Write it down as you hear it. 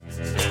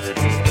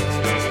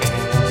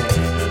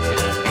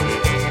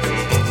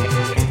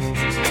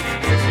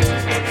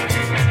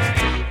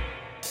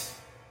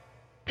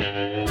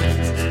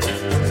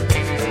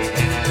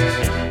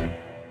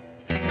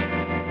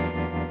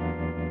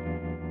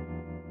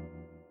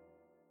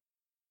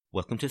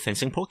Welcome to the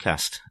Fencing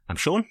Podcast. I'm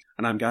Sean.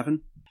 And I'm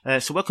Gavin.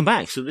 So welcome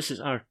back. So this is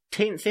our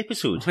 10th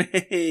episode.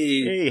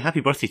 Hey, happy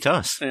birthday to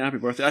us. Hey, happy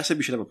birthday. I said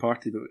we should have a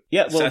party, but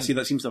yeah, well, I see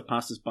that seems to have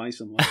passed us by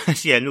somewhere.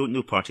 Yeah,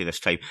 no party this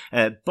time.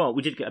 But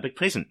we did get a big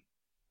present.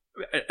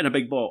 In a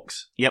big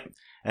box. Yep.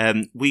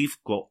 We've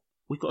got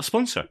a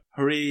sponsor.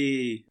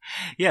 Hooray.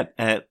 Yeah,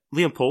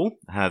 Liam Paul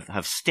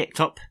have stepped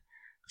up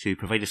to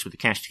provide us with the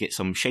cash to get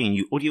some shiny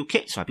new audio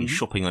kits. So I've been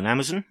shopping on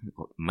Amazon. We've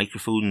got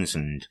microphones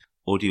and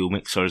audio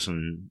mixers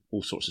and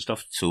all sorts of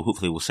stuff. So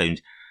hopefully we'll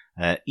sound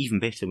even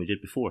better than we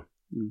did before.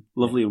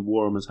 Lovely and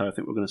warm is how I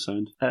think we're going to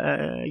sound.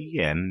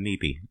 Yeah,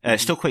 maybe.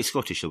 Still quite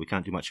Scottish, though. We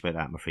can't do much about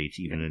that, I'm afraid,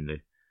 even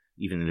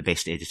in the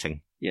best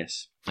editing.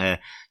 Yes.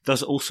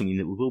 Does also mean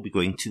that we will be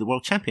going to the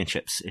World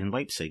Championships in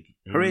Leipzig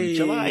in Hooray.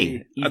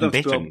 July. Even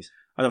better news.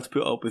 I'd have to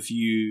put up with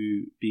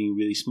you being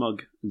really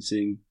smug and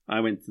saying, I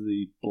went to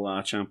the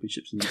blah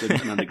championships and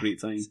didn't and had a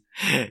great time.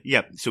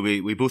 Yeah, so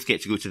we both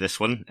get to go to this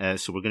one.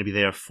 So we're going to be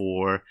there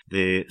for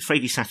the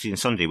Friday, Saturday and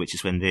Sunday, which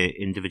is when the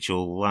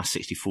individual last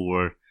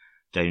 64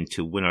 down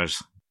to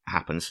winners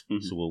happens.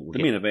 Mm-hmm. So we'll the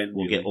get, main event.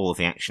 We'll get all of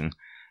the action.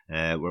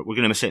 We're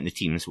going to miss out on the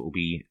teams, but we'll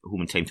be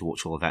home in time to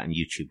watch all of that on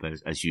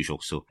YouTube as usual.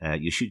 So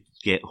you should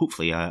get,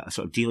 hopefully, a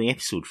sort of daily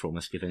episode from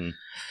us, given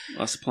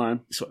that's the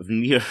plan. Sort of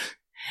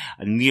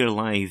a near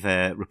live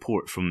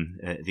report from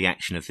the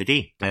action of the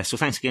day. So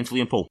thanks again to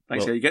Liam Paul.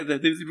 Thanks,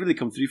 they've really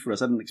come through for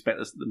us. I didn't expect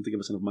them to give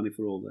us enough money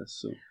for all this.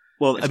 So.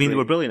 Well, I mean, they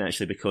were brilliant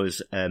actually,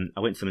 because I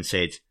went to them and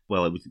said,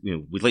 well,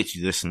 we'd like to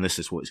do this and this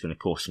is what it's going to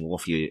cost and we'll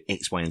offer you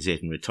X, Y and Z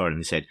in return. And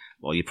they said,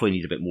 well, you probably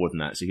need a bit more than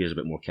that, so here's a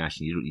bit more cash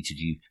and you don't need to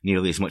do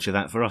nearly as much of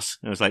that for us.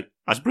 And I was like,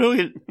 that's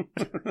brilliant.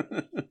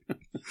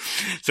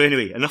 So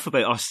anyway, enough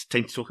about us,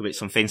 time to talk about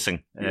some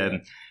fencing. Yeah.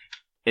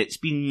 It's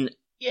been,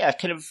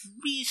 kind of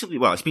reasonably,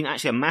 well, it's been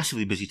actually a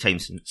massively busy time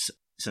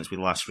since we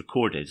last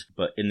recorded,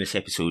 but in this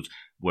episode,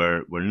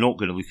 we're not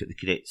going to look at the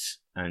Cadets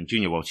and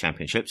Junior World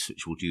Championships,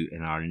 which we'll do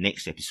in our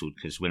next episode,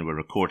 because when we're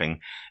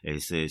recording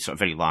is the sort of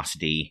very last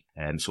day.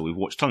 So we've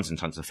watched tons and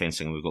tons of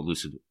fencing, and we've got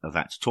loads of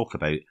that to talk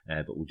about,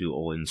 but we'll do it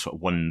all in sort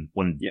of one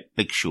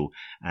big show.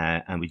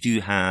 And we do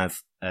have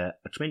a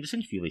tremendous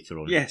interview later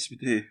on. Yes, we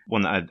do.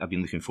 One that I've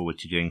been looking forward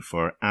to doing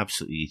for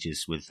absolutely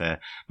ages, with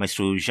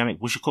Maestro Jamek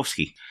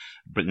Wojciechowski,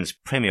 Britain's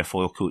premier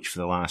foil coach for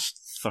the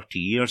last 30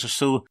 years or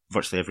so.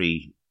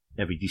 Virtually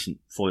every decent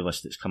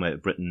foilist that's come out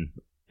of Britain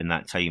in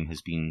that time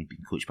has been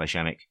coached by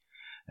Jamek.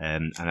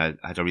 And I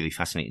had a really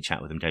fascinating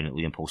chat with him down at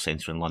Liam Paul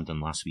Centre in London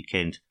last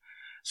weekend.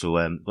 So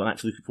got that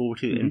to look forward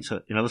to in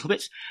a little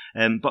bit.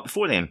 But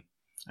before then,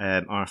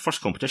 our first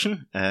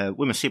competition,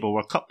 Women's Sabre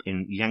World Cup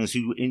in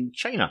Yangzhou in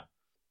China.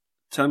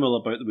 Tell me all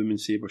about the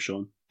Women's Sabre,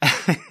 Sean.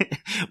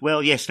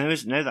 Well, yes, now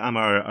that I'm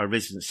our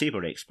resident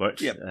sabre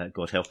expert,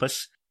 God help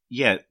us.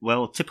 Yeah,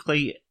 well,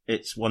 typically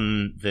it's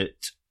one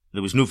that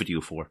there was no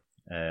video for.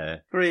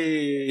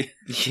 Hooray!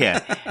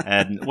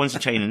 Yeah, ones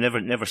in China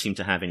never seem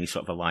to have any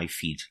sort of a live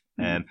feed.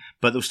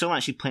 But there's still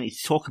actually plenty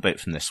to talk about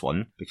from this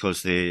one,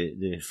 because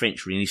the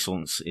French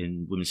Renaissance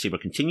in Women's Sabre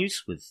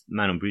continues, with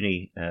Manon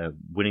Brunet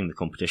winning the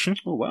competition.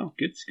 Oh wow,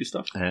 good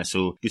stuff.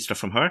 So good stuff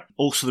from her.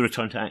 Also the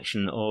return to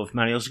action of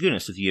Marielle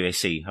Zagunis of the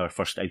USA, her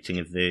first outing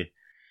of the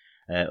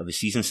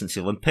season since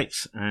the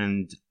Olympics,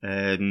 and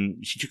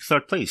she took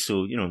third place.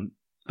 So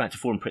back to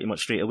form pretty much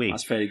straight away.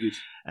 That's very good.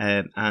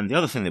 And the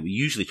other thing that we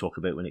usually talk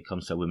about when it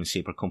comes to a women's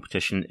sabre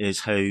competition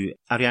is how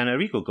Ariana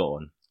Arrigo got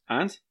on.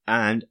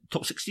 And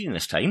top 16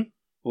 this time.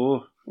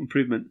 Oh,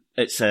 improvement.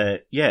 It's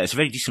a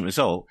very decent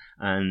result.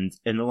 And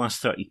in the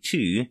last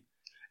 32,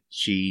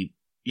 the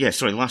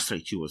last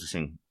 32 was the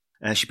thing.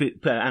 She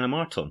put Anna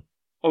Marton.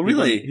 Oh,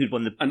 really? Who'd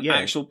won an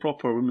actual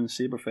proper women's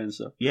sabre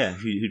fencer. Yeah,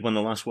 who'd won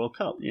the last World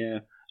Cup. Yeah.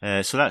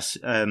 So that's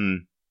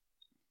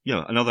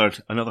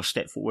another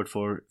step forward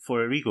for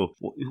Arrigo.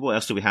 What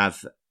else do we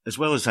have? As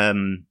well as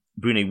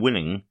Brunet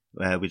winning,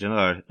 we had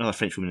another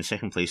French woman in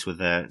second place with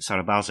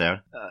Sarah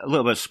Balzer. A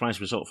little bit of a surprise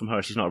result from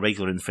her. She's not a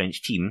regular in the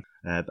French team,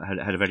 but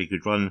had a very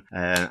good run.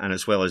 And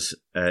as well as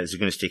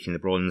Zagunis taking the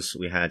bronze,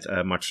 we had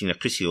Martina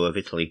Crisio of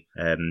Italy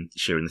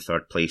sharing the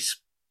third place.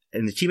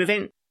 In the team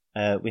event,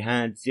 we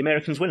had the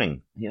Americans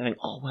winning. You think,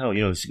 oh wow,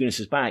 Zagunis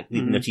is back,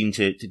 leading their team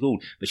to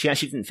gold. But she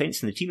actually didn't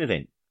fence in the team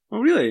event. Oh,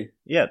 really?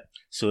 Yeah.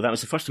 So that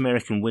was the first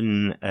American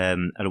win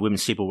at a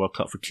Women's Sabre World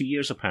Cup for 2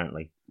 years,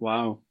 apparently.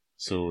 Wow.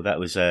 So that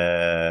was...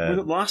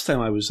 last time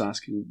I was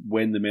asking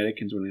when the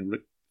Americans were going to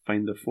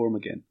find their form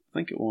again. I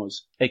think it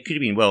was. It could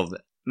have been, well,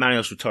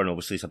 Marielle's return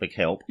obviously is a big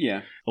help.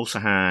 Yeah. Also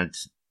had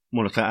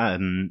Monica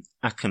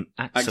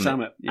Aksamit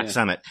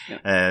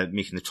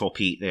making the top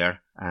 8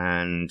 there.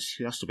 And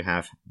who else do we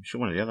have? I'm sure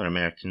one of the other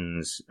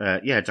Americans...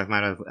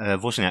 Dagmara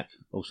Wozniak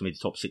also made the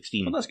top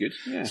 16. Oh, that's good.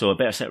 Yeah. So a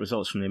better set of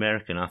results from the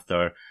American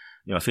after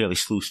a fairly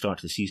slow start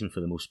to the season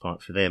for the most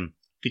part for them.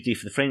 Good day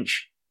for the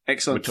French.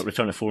 Excellent.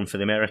 Return of form for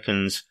the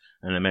Americans,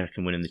 and an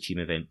American win in the team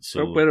event.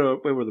 So where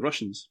were the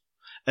Russians?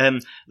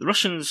 The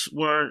Russians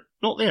were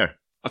not there.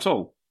 At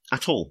all?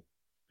 At all.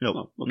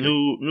 No. Oh, okay.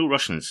 No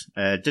Russians.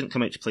 Didn't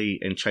come out to play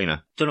in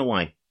China. Don't know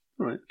why.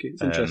 All right, okay,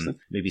 it's interesting.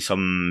 Maybe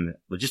some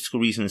logistical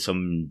reason,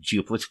 some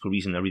geopolitical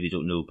reason, I really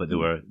don't know, but they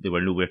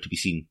were nowhere to be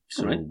seen.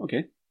 So, all right,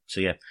 okay.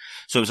 So yeah,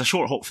 so it was a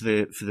short hop for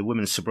the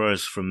women's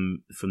sabreurs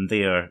from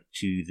there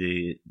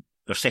to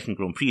their second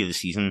Grand Prix of the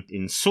season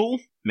in Seoul.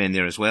 Men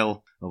there as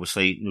well.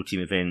 Obviously, no team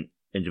event,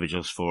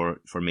 individuals for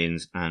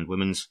men's and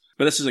women's.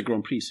 But this is a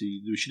Grand Prix, so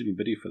there should have been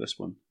video for this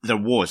one. There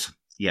was,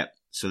 yeah.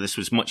 So this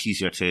was much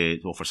easier to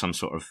offer some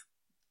sort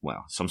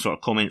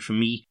of comment from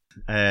me.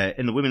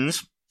 In the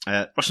women's,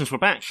 Russians were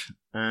back,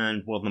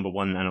 and world number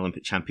 1 and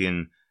Olympic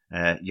champion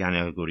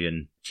Yana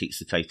Grigoryan takes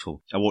the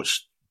title. I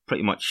watched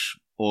pretty much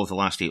all of the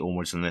last 8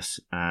 onwards in this,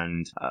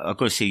 and I've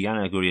got to say,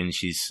 Yana Grigoryan,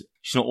 she's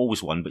not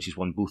always won, but she's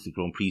won both the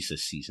Grand Prix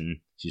this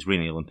season. She's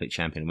reigning Olympic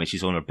champion, and when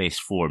she's on her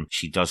best form,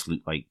 she does look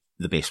like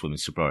the best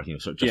women's sabreur,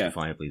 sort of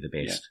justifiably the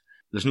best. Yeah.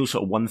 There's no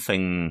sort of one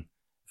thing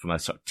from a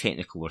sort of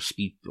technical or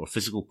speed or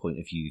physical point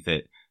of view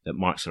that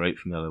marks her out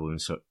from the other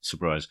women's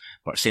sabreurs,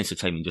 but her sense of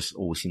timing just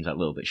always seems that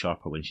little bit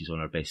sharper when she's on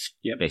her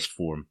best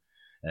form.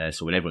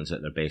 So when everyone's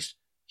at their best,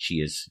 she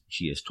is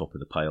top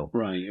of the pile.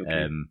 Right.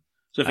 Okay.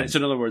 So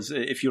in other words,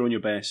 if you're on your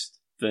best,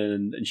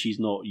 then and she's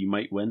not, you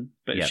might win.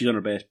 But if she's on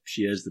her best,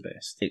 she is the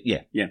best.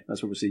 Yeah,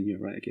 that's what we're seeing here.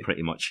 Right. Okay.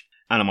 Pretty much.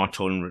 Anna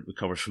Marton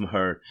recovers from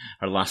her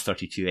last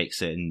 32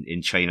 exit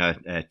in China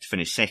to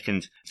finish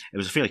second. It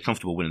was a fairly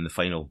comfortable win in the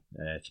final,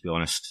 to be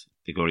honest.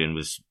 Grigoryan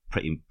was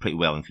pretty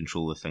well in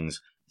control of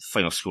things.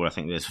 Final score, I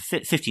think, was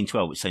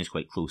 15-12, which sounds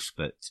quite close,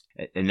 but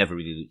it never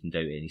really looked in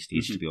doubt at any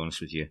stage, to be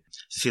honest with you.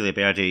 Cecilia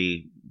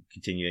Berdy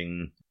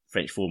continuing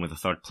French form with a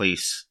third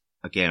place.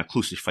 Again, a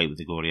closest fight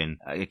with Grigoryan.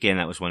 Again,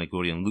 that was when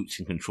Grigoryan looked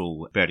in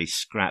control. Berdy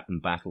scrapped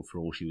and battled for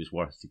all she was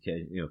worth to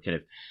kind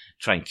of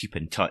try and keep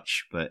in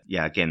touch. But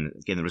yeah, again,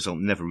 the result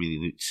never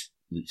really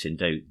looked in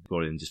doubt.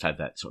 Grigoryan just had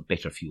that sort of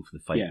better feel for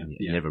the fight. Yeah, and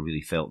never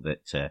really felt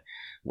that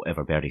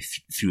whatever Berdy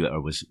threw at her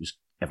was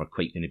ever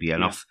quite going to be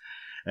enough.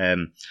 Yeah.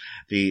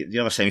 The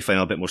other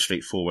semi-final, a bit more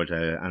straightforward.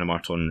 Anna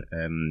Marton,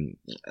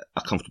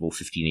 a comfortable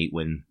 15-8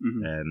 win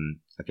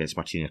against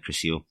Martina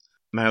Criscio.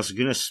 Mariel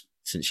Zagunis,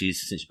 since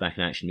she's back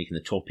in action, making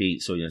the top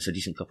 8, so it's a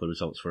decent couple of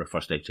results for her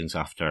first outings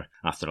after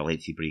a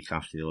lengthy break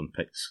after the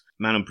Olympics.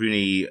 Manon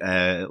Bruni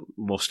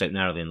lost out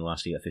narrowly in the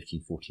last 8 at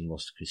 15-14,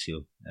 lost to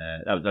Criscio.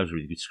 That was a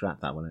really good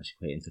scrap, that one,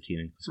 actually quite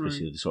entertaining.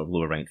 Criscio, the sort of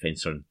lower ranked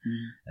fencer,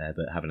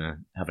 but having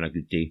a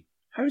good day.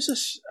 How's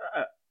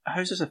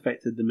this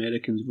affected the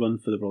Americans' run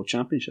for the World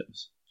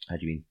Championships? How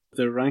do you mean?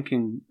 Their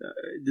ranking,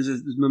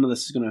 none of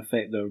this is going to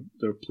affect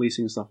their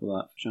placing and stuff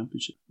like that for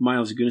championship.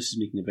 Miles Zagunis is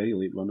making a very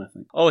late run, I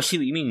think. Oh, I see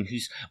what you mean.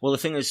 The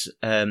thing is,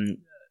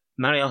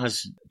 Marielle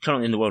has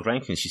currently in the world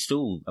rankings, she's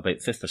still about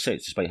 5th or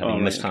 6th, despite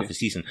having missed half the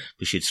season,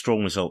 because she had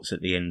strong results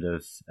at the end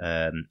of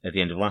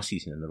last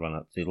season in the run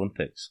up to the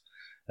Olympics.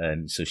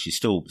 So she's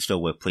still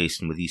well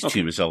placed, and with these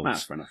two results,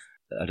 that's fair enough.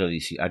 I don't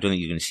think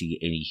you're going to see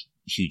any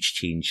huge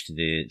change to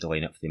the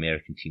lineup for the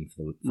American team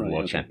for the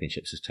World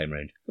Championships this time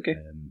round. Okay.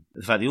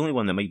 In fact, the only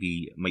one that might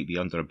be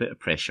under a bit of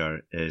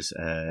pressure is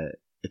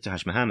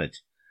Ibtihaj Muhammad,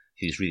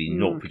 who's really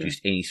not produced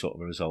any sort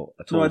of a result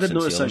at all. No, I did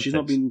notice that she's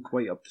not been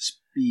quite up to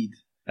speed.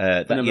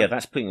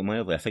 That's putting it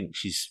mildly. I think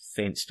she's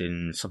fenced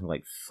in something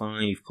like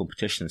 5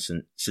 competitions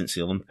since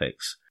the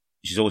Olympics.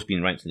 She's always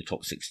been ranked in the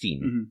top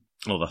 16.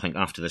 Although I think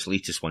after this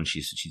latest one,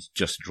 she's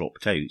just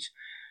dropped out.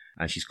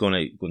 And she's gone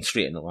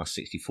straight in the last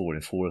 64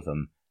 in 4 of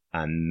them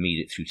and made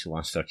it through to the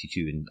last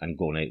 32 and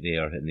gone out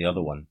there in the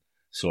other one.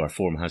 So her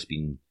form has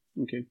been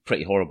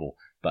pretty horrible,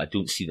 but I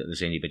don't see that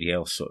there's anybody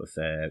else sort of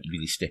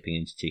really stepping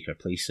in to take her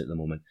place at the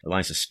moment.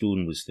 Eliza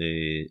Stone was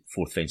the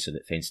 4th fencer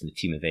that fenced in the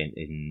team event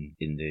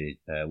in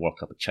the World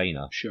Cup of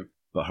China. Sure.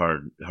 But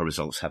her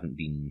results haven't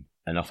been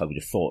enough, I would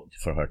have thought,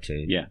 for her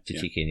to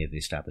take any of the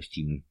established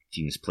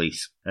team's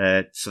place.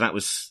 So that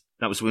was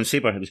the women's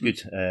sabre. It was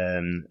good.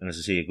 And as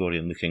I say,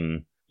 Grigoryan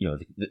looking,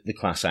 the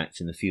class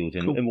act in the field,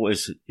 and what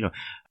is,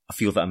 a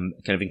field that I'm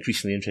kind of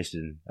increasingly interested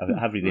in. I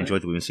have really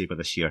enjoyed the women's sabre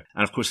this year.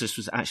 And of course,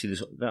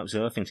 that was the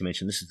other thing to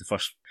mention. This is the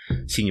first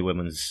senior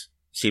women's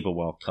sabre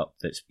World Cup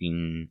that's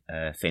been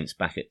fenced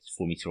back at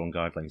 4 metre on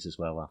guard lines as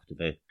well after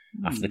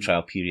the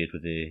trial period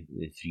where the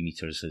 3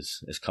 metres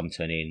has come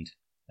to an end.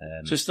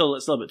 So it's still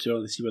a bit too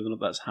early to see whether or not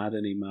that's had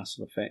any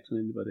massive effect on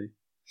anybody.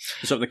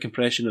 Sort of the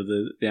compression of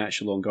the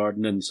actual on guard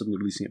and then suddenly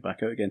releasing it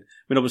back out again. I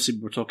mean, obviously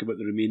we're talking about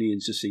the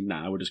Romanians just saying,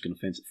 we're just going to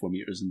fence at 4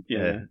 metres.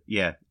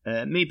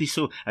 And maybe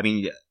so. I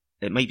mean,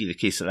 it might be the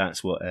case that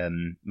that's what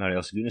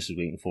Mariel Zagunis is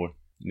waiting for.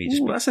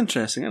 That's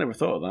interesting. I never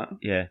thought of that.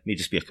 Yeah, may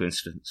just be a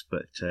coincidence,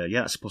 but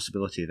it's a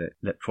possibility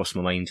that crossed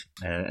my mind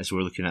as we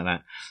were looking at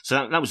that.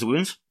 So that was the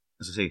women's.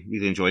 As I say,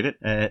 really enjoyed it.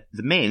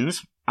 The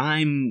men's, I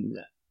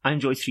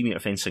enjoyed 3 metre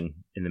fencing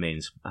in the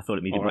men's. I thought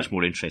it made it much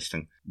more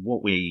interesting.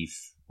 What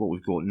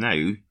we've got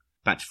now,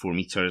 back to 4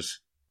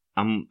 metres,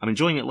 I'm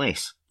enjoying it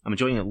less. I'm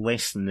enjoying it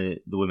less than the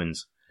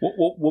women's.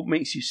 What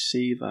makes you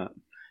say that?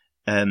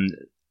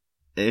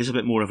 It is a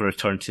bit more of a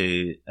return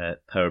to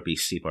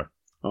power-based sabre.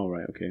 Oh,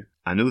 right, okay.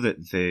 I know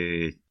that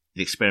the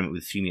experiment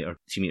with 3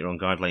 metre on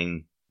guard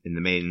line in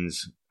the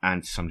men's,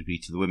 and to some degree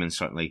to the women's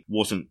certainly,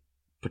 wasn't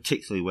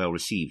particularly well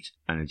received,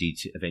 and indeed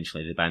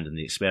eventually they abandoned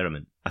the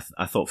experiment.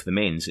 I thought for the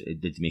men's it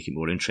did make it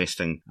more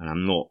interesting, and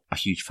I'm not a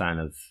huge fan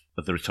of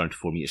the return to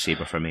 4 metre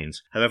sabre for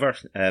men's. However,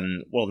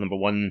 world number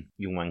 1,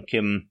 Jung-Hwan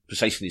Kim,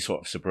 precisely the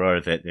sort of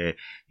sabre that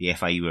the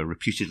FIE were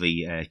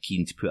reputedly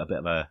keen to put a bit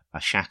of a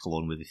shackle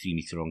on with the 3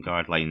 metre on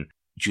guard line,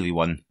 duly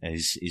won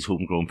his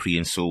home Grand Prix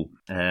in Seoul.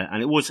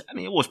 And it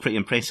was pretty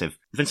impressive.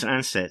 Vincent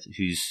Anstett,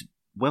 who's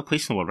well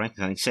placed in the world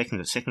rankings, I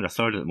think second or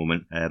third at the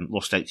moment,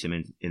 lost out to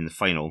him in the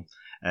final.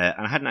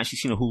 And I hadn't actually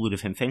seen a whole load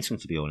of him fencing,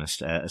 to be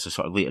honest, as a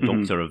sort of late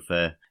adopter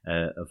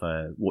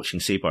of watching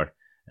sabre.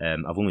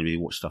 I've only really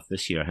watched stuff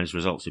this year. His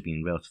results have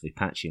been relatively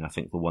patchy, and I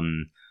think the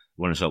one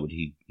result that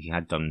he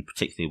had done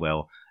particularly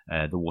well,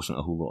 there wasn't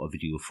a whole lot of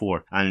video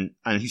for. And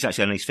he's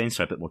actually a nice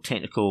fencer, a bit more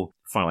technical,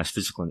 far less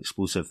physical and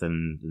explosive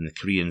than the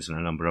Koreans and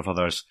a number of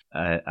others.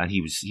 And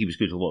he was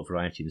good, a lot of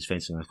variety in his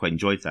fencing. I quite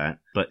enjoyed that.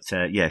 But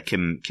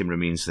Kim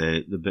remains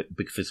the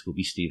big physical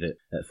beastie that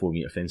at 4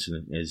 metre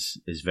fencing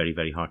is very,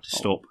 very hard to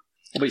stop.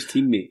 What about his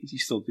teammate? Is he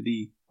still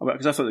PD?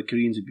 Because I thought the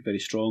Koreans would be very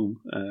strong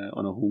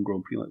on a home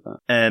Grand Prix like that.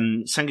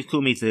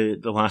 Sangoku made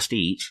the last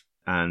 8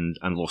 and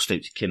lost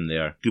out to Kim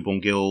there.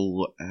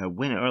 Gubon-Gil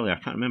went it earlier, I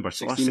can't remember.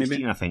 16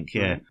 maybe? I think,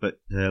 yeah. Right. But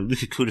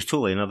Luca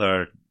Curatoli,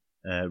 another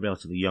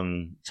relatively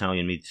young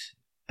Italian, made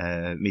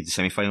the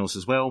semi-finals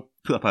as well.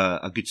 Put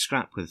up a good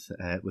scrap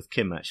with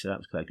Kim, actually. That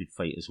was quite a good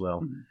fight as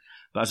well. Mm-hmm.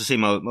 But as I say,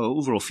 my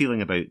overall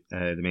feeling about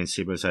the men's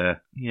sabre is,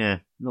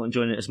 not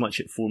enjoying it as much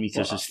at 4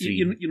 metres as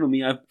 3. You know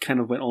me, I've kind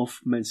of went off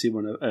men's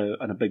sabre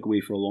in a big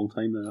way for a long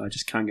time now. I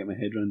just can't get my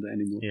head around it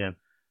anymore. Yeah.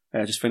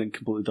 I just find it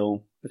completely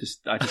dull. It's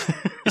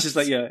just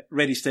like,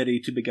 ready, steady,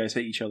 2 big guys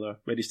hit each other.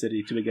 Ready,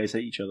 steady, 2 big guys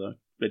hit each other.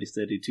 Ready,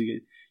 steady, 2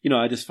 guys.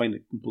 I just find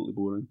it completely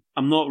boring.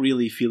 I'm not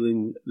really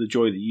feeling the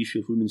joy that you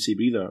feel for women's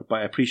sabre either, but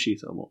I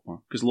appreciate it a lot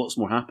more because lots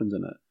more happens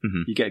in it.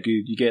 Mm-hmm.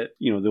 You get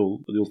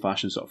the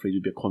old-fashioned sort of phrase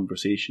would be a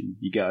conversation.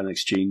 You get an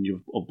exchange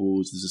of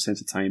blows. There's a sense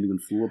of timing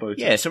and flow about it.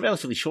 Yeah, it's a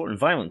relatively short and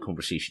violent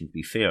conversation, to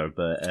be fair,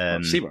 but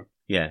sabre.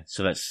 Yeah,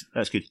 so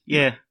that's good.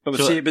 Yeah, but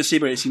with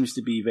sabre, it seems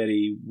to be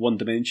very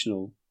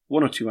one-dimensional.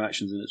 1 or 2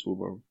 actions and it's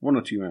over. 1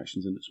 or 2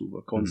 actions and it's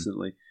over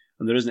constantly. Mm-hmm.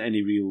 And there isn't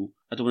any real...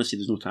 I don't want to say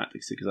there's no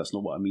tactics because that's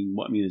not what I mean.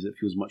 What I mean is it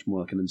feels much more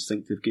like an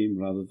instinctive game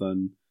rather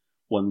than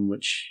one in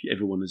which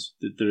everyone is...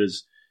 There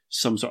is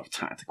some sort of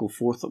tactical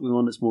forethought going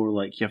on. It's more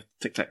like you have to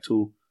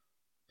tic-tac-toe,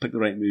 pick the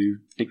right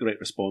move, make the right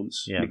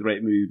response, make the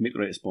right move, make the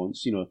right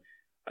response.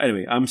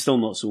 Anyway, I'm still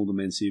not sold on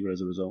men's sabre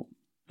as a result.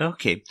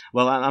 Okay,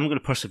 well, I'm going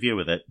to persevere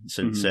with it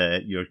since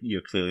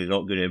you're clearly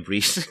not going to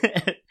embrace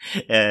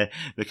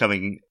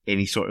becoming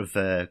any sort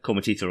of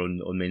commentator on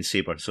men's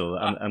sabre. So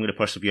I'm going to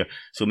persevere.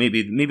 So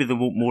maybe the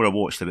more I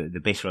watch, the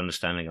better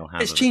understanding I'll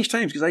have. It's changed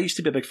times because I used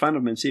to be a big fan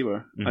of men's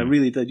sabre. Mm-hmm. I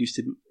really did. Used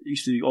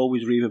to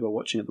always rave about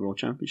watching at the World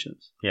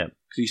Championships. Yeah,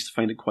 because I used to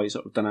find it quite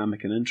sort of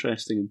dynamic and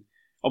interesting. And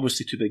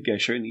obviously, 2 big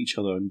guys shouting at each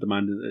other and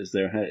demanding that it's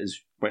their hit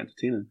is quite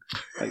entertaining.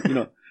 Like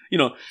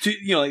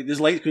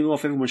there's lights going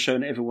off, everyone's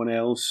shouting at everyone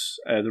else,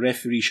 the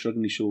referee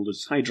shrugging his shoulders.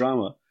 It's high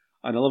drama,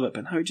 and I love it.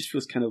 But now it just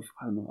feels kind of,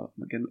 I don't know,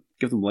 again,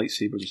 give them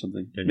lightsabers or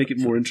something, make it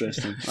more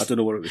interesting. I don't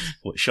know what it was.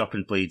 What,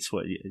 sharpened blades?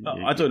 What?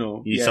 I don't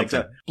know. You need something.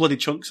 Exactly. Bloody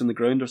chunks in the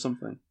ground or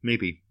something.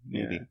 Maybe.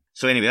 Yeah.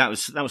 So anyway, that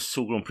was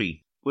Seoul Grand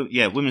Prix.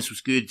 Yeah, women's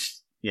was good.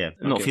 Yeah,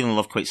 I'm not feeling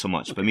love quite so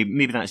much, but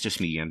maybe that's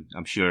just me.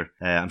 I'm sure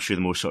the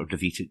more sort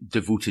of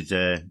devoted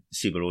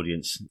sabre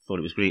audience thought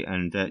it was great,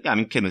 and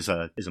Kim is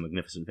a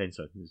magnificent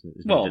fencer.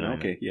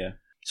 Okay, yeah.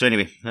 So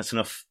anyway, that's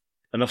enough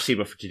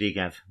sabre for today,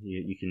 Gav.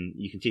 You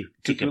can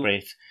take a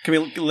breath. Can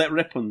we let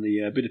rip on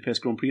the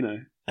Budapest Grand Prix now?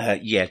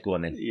 Yeah, go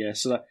on then. Yeah,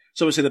 so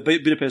obviously the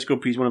Budapest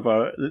Grand Prix is one of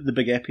the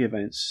big epi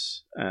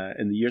events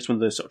in the year. It's one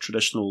of the sort of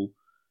traditional,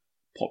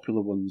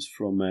 popular ones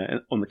from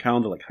on the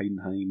calendar, like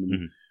Heidenheim and.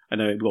 Mm-hmm. I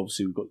know,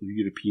 obviously, we've got the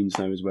Europeans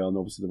now as well, and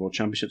obviously the World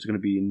Championships are going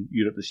to be in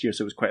Europe this year,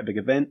 so it was quite a big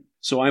event.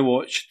 So I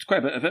watched quite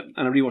a bit of it,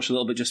 and I rewatched a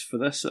little bit just for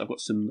this. I've got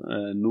some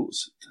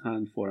notes to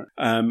hand for it.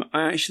 I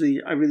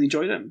really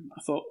enjoyed it.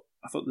 I thought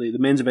the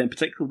men's event in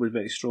particular was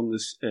very strong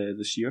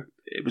this year.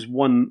 It was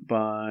won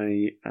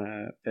by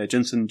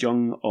Jinsun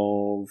Jung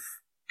of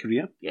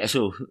Korea. Yeah,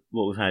 so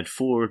what we've had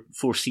 4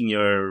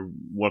 senior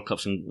World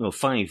Cups and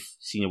 5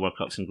 senior World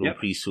Cups and Grand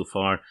Prix so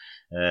far.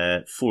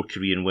 4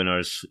 Korean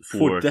winners,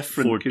 four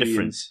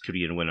different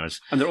Korean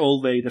winners, and they're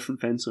all very different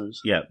fencers.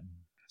 Yeah.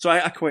 So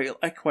I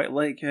quite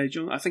like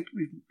Jung. I think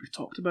we've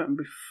talked about him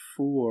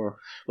before.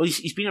 Well,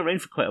 he's been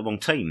around for quite a long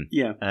time.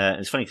 Yeah.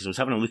 It's funny because I was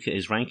having a look at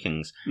his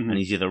rankings, and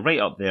he's either right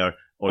up there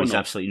or he's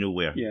absolutely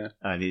nowhere. Yeah.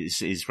 And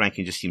his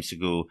ranking just seems to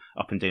go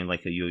up and down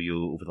like a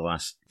yo-yo over the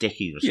last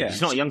decade or so. Yeah.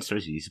 He's not a youngster,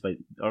 is he? He's about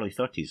early 30s,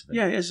 I think.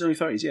 Yeah, he's early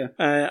 30s, yeah.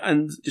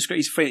 And just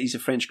great. He's a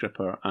French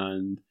gripper,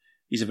 and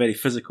he's a very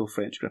physical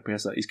French gripper.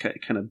 He's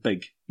kind of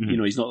big.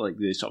 Mm-hmm. He's not like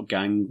the sort of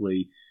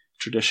gangly,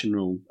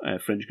 traditional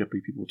French gripper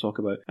people talk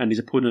about. And his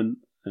opponent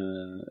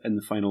in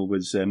the final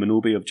was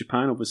Minobe of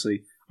Japan,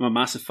 obviously. I'm a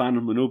massive fan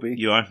of Minobe.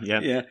 You are, yeah.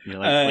 Yeah. You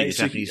like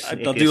Japanese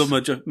I'll deal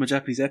with my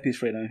Japanese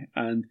epius right now.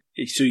 And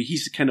so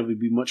he's kind of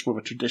would be much more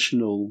of a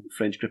traditional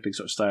French gripping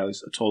sort of style.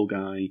 He's a tall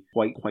guy,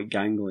 quite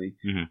gangly.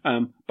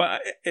 Mm-hmm.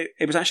 But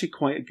it was actually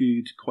quite a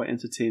good, quite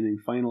entertaining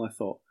final, I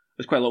thought.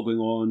 There's quite a lot going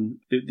on.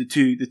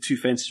 The two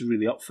fences were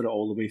really up for it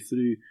all the way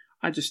through.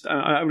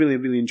 I really,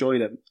 really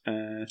enjoyed it.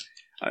 There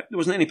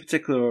wasn't any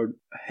particular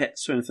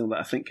hits or anything that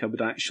I think I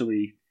would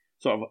actually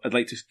I'd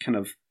like to kind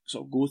of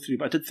sort of go through,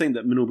 but I did think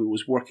that Minobu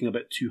was working a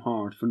bit too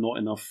hard for not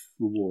enough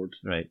reward.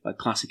 Right. Like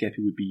classic Epi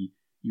would be,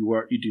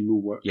 you do no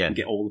work and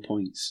get all the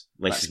points.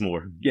 Less is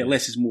more. Yeah,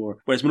 less is more.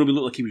 Whereas Minobu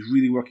looked like he was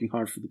really working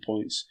hard for the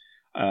points,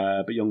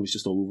 but Young was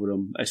just all over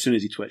him. As soon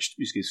as he twitched,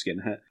 he was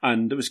getting hit.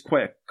 And it was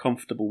quite a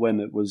comfortable win.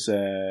 It was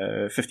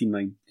 15-9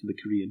 to the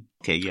Korean.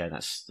 Okay, yeah,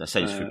 that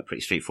sounds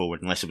pretty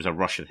straightforward, unless it was a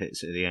rush of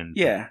hits at the end.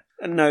 Yeah.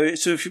 And now,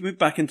 so if you move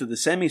back into the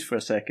semis for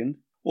a second,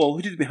 well,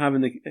 who did we have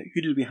in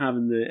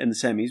the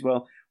semis?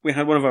 Well, we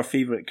had one of our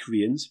favourite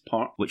Koreans,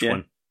 Park. Which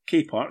one?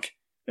 K Park.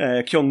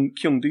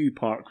 Kyungdu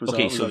Park was.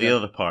 Okay, so the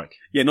other Park.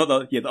 Yeah,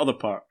 the other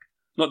Park.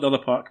 Not the other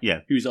Park. Yeah.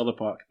 Who's the other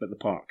Park, but the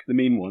Park, the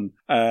main one.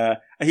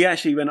 He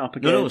actually went up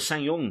against... No,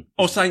 Sang-yong.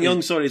 Oh,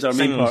 Sang-yong, sorry, is our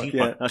main Park.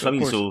 Yeah, that's what I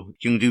mean. So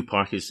Kyungdu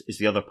Park is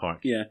the other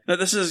Park. Yeah. Now,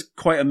 this is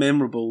quite a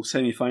memorable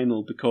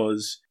semi-final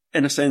because,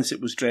 in a sense,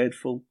 it was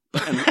dreadful.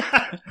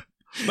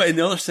 But in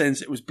the other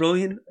sense, it was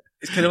brilliant.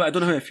 It's kind of, I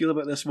don't know how I feel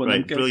about this one.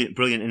 Right,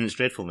 brilliant in its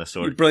dreadfulness,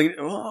 or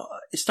brilliant. Well,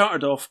 it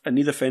started off, and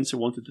neither fencer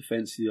wanted to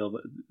fence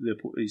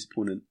his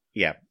opponent.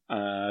 Yeah.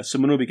 So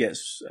Minobu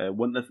gets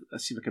one.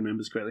 Let's see if I can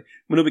remember this correctly.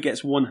 Minobu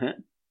gets one hit,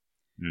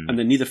 and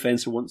then neither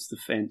fencer wants to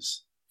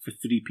fence for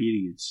 3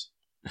 periods,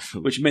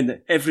 which meant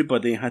that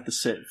everybody had to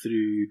sit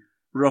through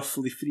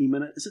roughly 3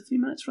 minutes. Is it 3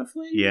 minutes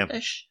roughly? Yeah.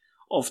 Ish,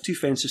 of two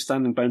fencers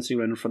standing, bouncing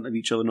around in front of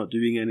each other, not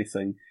doing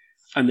anything.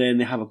 And then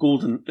they have a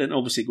golden, then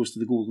obviously it goes to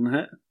the golden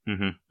hit,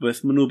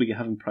 with Minobu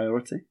having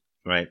priority.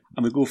 Right.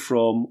 And we go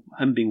from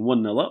him being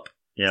 1-0 up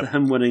to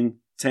him winning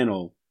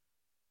 10-all.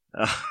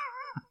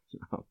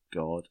 Oh,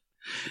 God.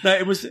 Now,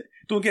 it was,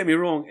 don't get me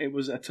wrong, it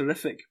was a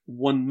terrific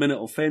 1 minute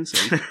of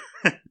fencing,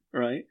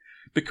 right?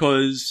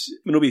 Because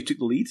Minobu took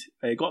the lead.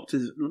 Got up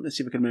to, let's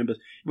see if I can remember,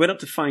 he went up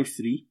to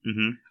 5-3.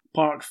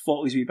 Park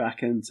fought his way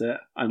back into it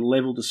and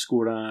levelled the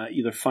score at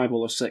either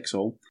 5-all or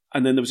 6-all.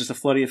 And then there was just a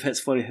flurry of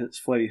hits to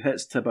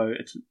about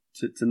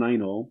to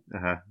 9-all.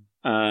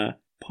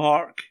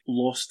 Park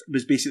lost,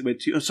 was basically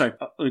went to, let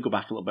me go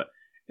back a little bit.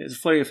 It's a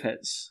flurry of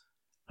hits.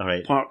 All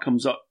right. Park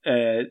comes up,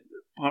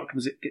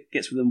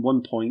 gets within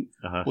 1 point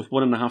with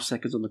 1.5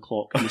 seconds on the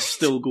clock and is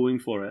still going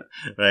for it.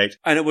 Right.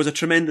 And it was a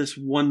tremendous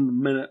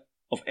 1 minute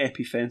of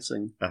epi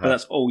fencing. But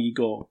that's all you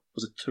got. It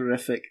was a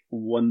terrific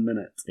 1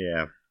 minute.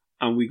 Yeah.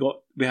 And we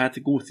had to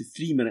go through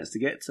 3 minutes to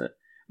get to it.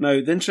 Now,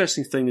 the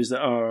interesting thing is that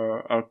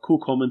our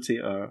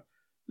co-commentator,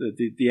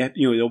 they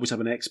always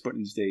have an expert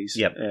these days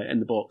in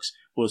the box,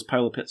 was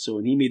Paolo Pizzo,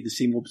 and he made the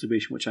same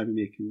observation which I've been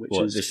making, which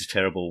is... this is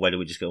terrible, why don't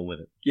we just get on with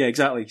it? Yeah,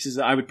 exactly. He says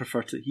that I would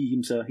prefer to...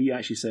 He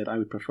actually said, I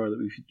would prefer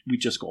that we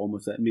just got on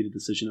with it and made a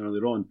decision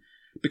earlier on.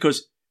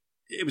 Because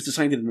it was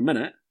decided in a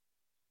minute.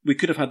 We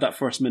could have had that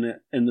first minute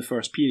in the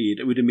first period.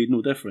 It would have made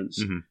no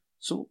difference.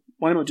 So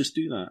why not just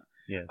do that?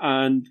 Yeah.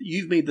 And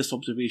you've made this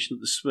observation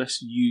that the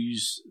Swiss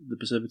use the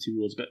passivity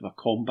rule as a bit of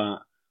a combat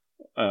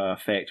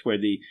effect, where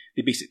they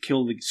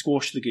basically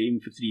squash the game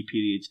for 3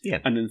 periods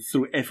and then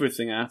throw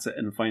everything at it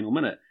in the final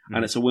minute,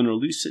 and it's a win or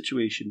lose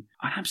situation.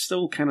 And I'm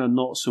still kind of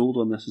not sold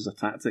on this as a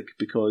tactic,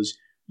 because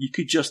you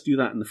could just do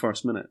that in the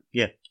first minute.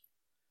 Yeah.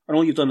 And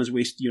all you've done is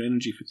waste your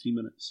energy for 3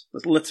 minutes.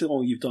 That's literally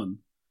all you've done.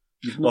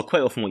 Well,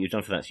 quite often what you've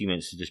done for that few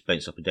minutes is just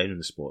bounce up and down in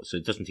the spot, so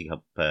it doesn't take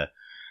up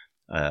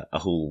a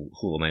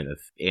whole amount of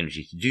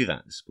energy to do that,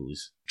 I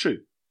suppose.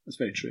 True. That's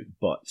very true.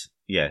 But,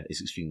 yeah,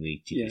 it's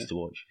extremely tedious to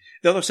watch.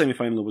 The other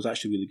semi-final was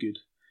actually really good.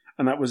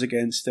 And that was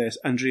against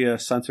Andrea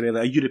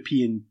Santarelli, a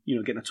European,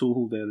 getting a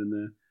toehold there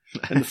in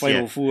the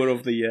final four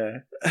of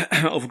the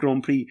of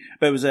Grand Prix.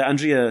 But it was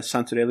Andrea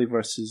Santarelli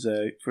versus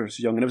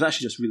Young, and it was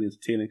actually just really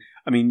entertaining.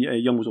 I mean,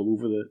 Young was all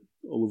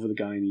over the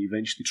guy, and he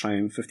eventually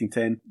triumphed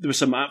 15-10. There was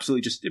some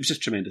absolutely it was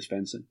just tremendous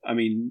fencing. I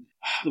mean,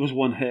 there was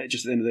one hit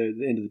just at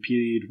the end of the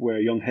period where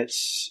Young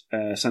hits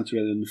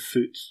Santarelli in the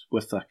foot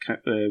with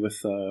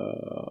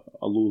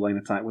a low line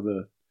attack with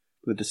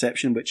a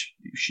deception, which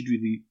you should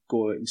really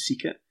go out and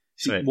seek it.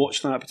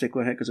 Watch that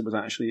particular hit, because it was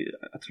actually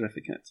a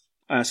terrific hit.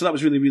 So that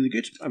was really, really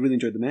good. I really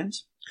enjoyed the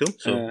men's. Cool.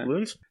 So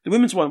women's? The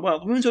women's one. Well,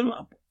 the women's one,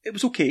 it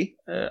was okay.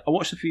 I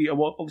watched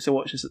obviously I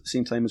watched this at the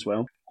same time as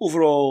well.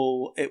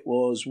 Overall, it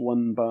was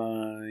won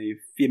by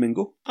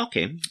Flamingo.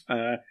 Okay.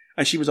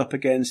 And she was up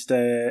against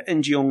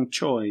In-jeong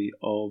Choi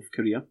of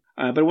Korea.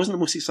 But it wasn't the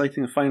most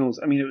exciting of finals.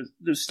 I mean,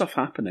 there was stuff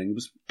happening.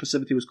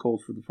 Passivity was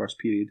called for the first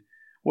period.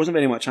 Wasn't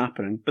very much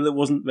happening, but there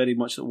wasn't very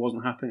much that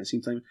wasn't happening at the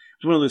same time. It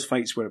was one of those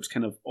fights where it was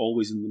kind of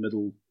always in the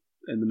middle,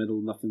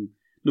 nothing.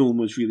 No one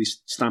was really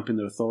stamping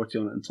their authority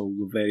on it until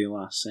the very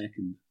last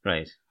second.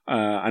 Right.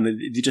 And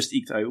they just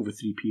eked out over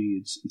 3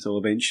 periods until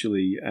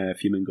eventually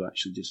Flamingo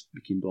actually just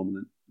became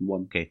dominant and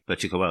won. Okay, but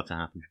it took a while to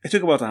happen. It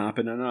took a while to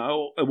happen, and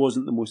it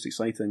wasn't the most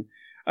exciting.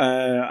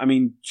 I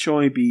mean,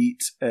 Choi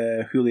beat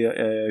Julia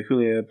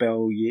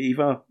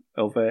Belyeva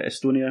of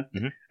Estonia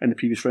in the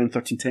previous round,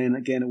 13-10.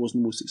 Again, it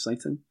wasn't the most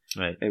exciting.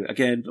 Right.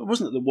 Again, it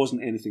wasn't that there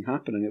wasn't anything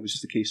happening. It was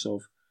just a case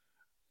of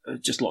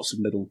just lots of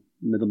middle.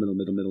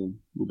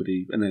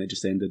 Nobody, and then it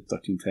just ended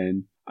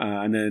 13-10.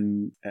 And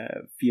then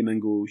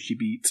Fiamingo, she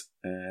beat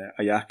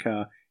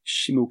Ayaka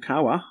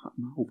Shimokawa.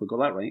 I hope I got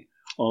that right.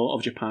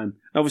 Of Japan.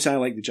 Obviously, I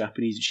like the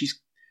Japanese.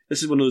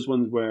 This is one of those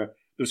ones where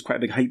there's quite a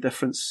big height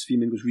difference.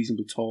 Fiamingo's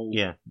reasonably tall.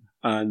 Yeah.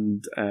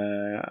 And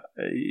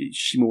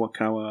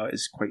Shimokawa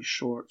is quite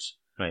short.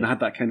 Right. And I had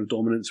that kind of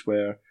dominance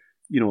where,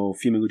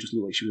 Fiamingo just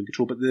looked like she was in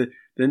control. But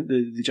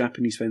the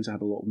Japanese fencer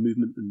had a lot of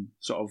movement and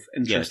sort of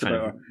interest about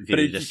her. But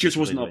it just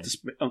wasn't up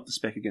to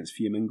spec against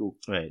Fiamingo.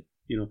 Right.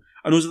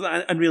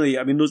 And really,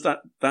 I mean,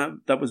 that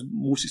was the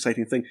most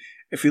exciting thing.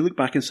 If we look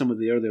back in some of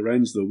the earlier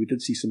rounds, though, we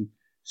did see some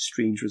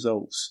strange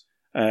results.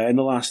 In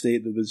the last day,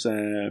 there was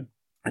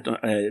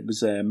it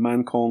was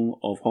Mankong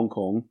of Hong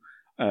Kong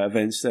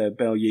against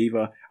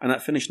Belyeva, and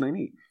that finished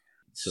 9-8.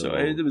 So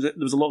there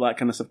was a lot of that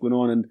kind of stuff going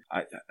on, and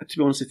to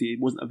be honest with you, it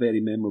wasn't a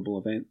very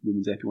memorable event,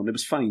 Women's Epi1. It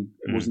was fine.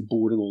 It wasn't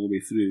boring all the way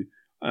through,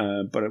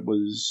 but it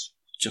was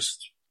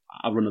just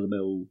a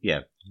run-of-the-mill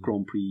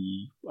Grand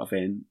Prix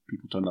event.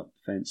 People turned up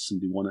the fence,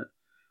 somebody won it.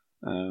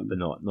 But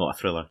not a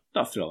thriller.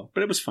 Not a thriller,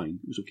 but it was fine.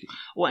 It was okay.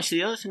 Well, actually,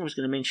 the other thing I was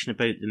going to mention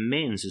about the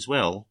men's as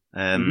well,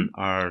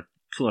 our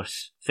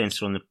coolest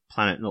fencer on the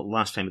planet, not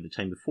last time, but the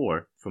time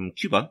before, from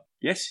Cuba.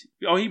 Yes.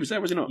 Oh, he was there,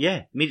 was he not?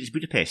 Yeah, made it to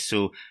Budapest.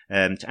 So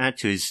to add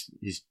to his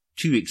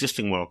two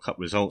existing World Cup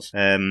results,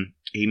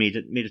 he made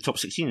a top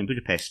 16 in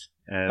Budapest.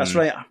 That's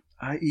right.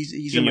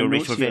 He's in my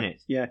notes here.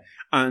 Yeah,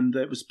 and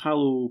it was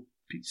Paolo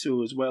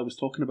Pizzo as well was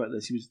talking about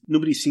this.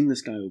 Nobody's seen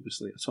this guy,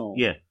 obviously, at all.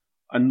 Yeah.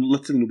 And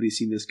literally nobody's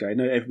seen this guy.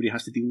 Now everybody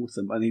has to deal with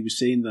him. And he was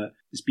saying that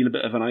it's been a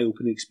bit of an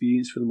eye-opening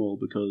experience for them all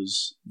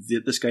because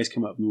this guy's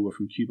come out of nowhere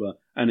from Cuba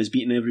and has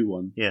beaten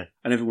everyone. Yeah.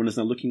 And everyone is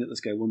now looking at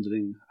this guy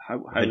wondering, how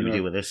do we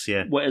deal with this?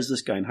 Yeah. What is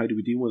this guy and how do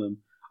we deal with him?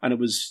 And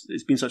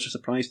it's been such a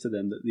surprise to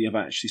them that they have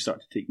actually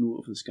started to take note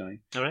of this guy.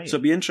 All right. So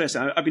it'd be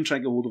interesting. I've been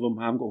trying to get hold of him.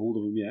 I haven't got hold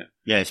of him yet.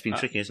 Yeah, it's been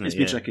tricky, isn't it? It's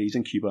been tricky. He's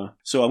in Cuba.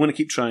 So I'm going to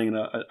keep trying. And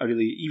I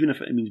really, even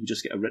if it means we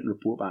just get a written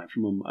report back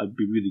from him, I'd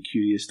be really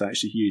curious to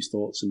actually hear his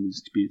thoughts and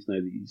his experience now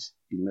that he's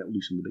been let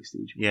loose on the big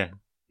stage. Yeah.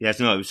 Yeah,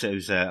 no, I was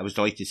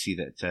delighted to see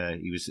that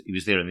he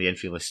was there in the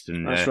entry list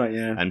and that's right,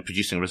 yeah, and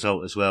producing a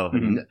result as well. Mm-hmm. I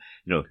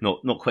mean,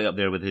 not quite up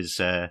there with his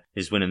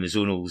win in the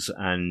zonals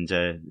and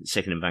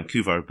second in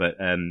Vancouver, but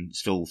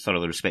still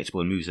thoroughly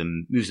respectable and moves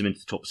him into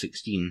the top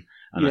 16.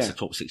 And that's the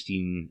top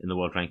 16 in the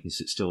world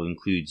rankings. It still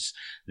includes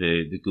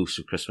the Ghosts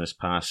of Christmas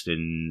Past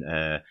in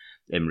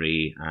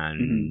Imre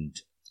and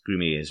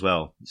Grumier as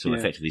well. So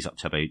effectively, he's up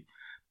to about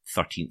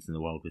 13th in the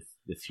world with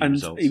 3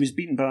 results. And he was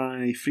beaten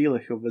by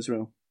Freilich of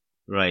Israel.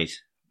 Right.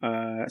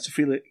 So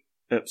Freilich,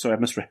 sorry, I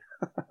misread.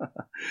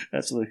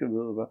 That's like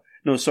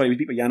no, sorry, he was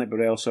beat by Yannick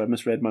Burrell. So I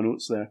misread my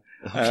notes there.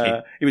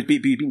 Okay. He was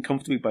beaten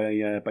comfortably by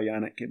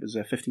Yannick. It was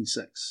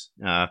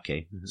 15-6.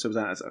 Okay. So it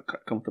was a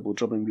comfortable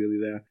drubbing really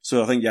there.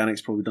 So I think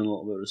Yannick's probably done a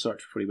lot of research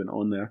before he went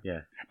on there.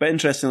 Yeah. But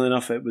interestingly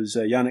enough, it was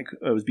Yannick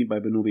was beat by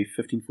Benobi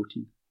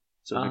 15-14.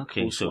 So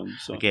okay. So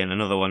again,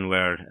 another one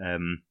where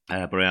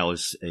Burrell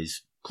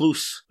is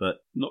close, but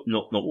not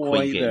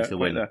quite getting to the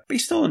win. But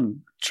he's still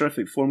in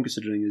terrific form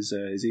considering his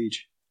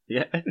age.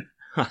 Yeah.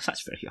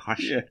 That's very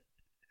harsh. Yeah.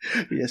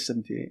 He is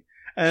 78.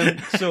 And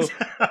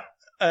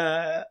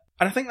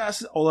I think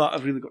that's all that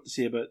I've really got to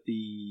say about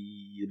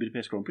the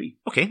Budapest Grand Prix.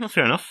 Okay, that's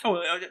fair enough. Oh,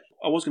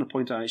 I was going to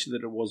point out actually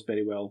that it was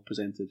very well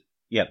presented.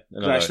 Yeah.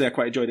 Actually, I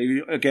quite enjoyed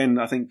it. Again,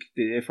 I think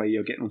the FIE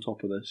are getting on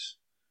top of this.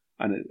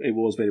 And it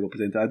was very well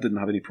presented. I didn't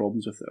have any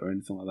problems with it or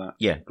anything like that.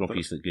 Yeah, Grand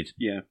Prix looked good.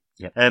 Yeah.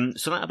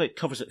 So that about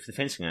covers it for the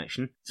fencing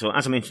action. So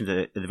as I mentioned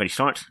at the very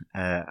start,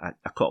 I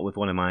caught up with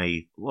one of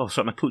my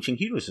coaching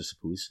heroes, I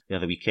suppose, the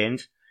other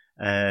weekend.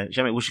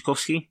 Zhamek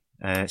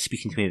Wojciechowski,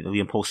 speaking to me at the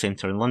Liam Paul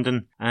Centre in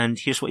London, and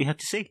here's what he had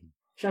to say.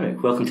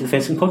 Zhamek, welcome to the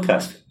Fencing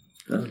Podcast.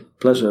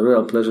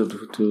 Real pleasure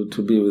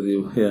to be with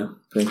you here.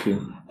 Thank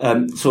you.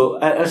 So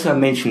as I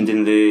mentioned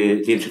in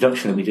the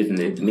introduction that we did in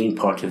the main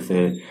part of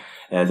the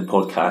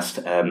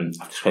podcast,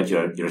 I've described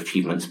your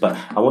achievements, but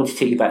I want to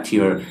take you back to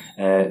your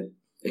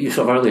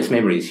sort of earliest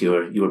memories.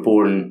 You were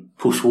born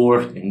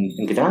post-war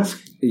in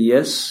Gdansk?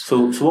 Yes.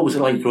 So what was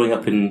it like growing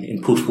up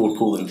in post-war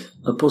Poland?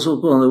 Post-war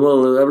Poland,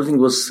 well, everything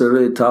was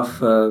really tough.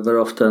 Very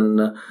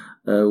often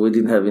we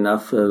didn't have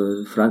enough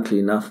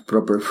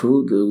proper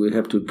food. We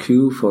have to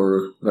queue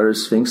for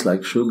various things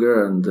like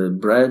sugar and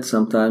bread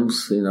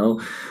sometimes,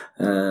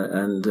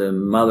 and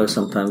mother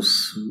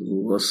sometimes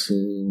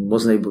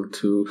wasn't able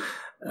to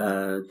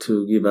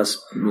give us,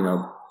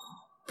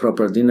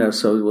 proper dinner.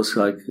 So it was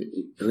like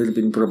a little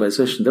bit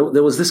improvisation.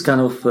 There was this kind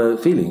of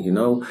feeling,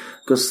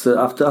 because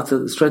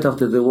straight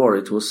after the war,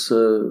 it was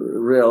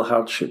real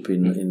hardship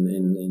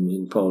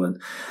in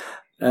Poland.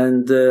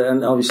 And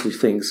obviously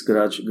things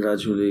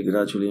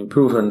gradually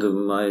improved. And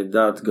my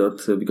dad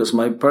because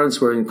my parents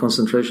were in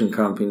concentration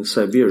camp in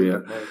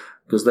Siberia,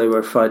 because they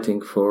were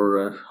fighting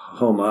for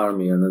home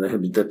army, and they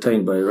had been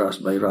detained by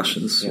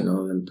Russians,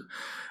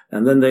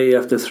 and then they,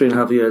 after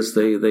 3.5 years,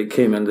 they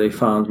came and they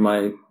found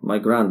my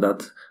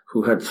granddad,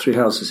 who had 3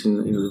 houses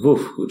in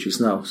Lvov, which is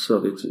now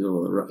Soviet,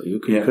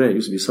 Ukraine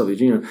used to be Soviet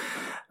Union.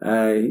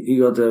 He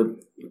got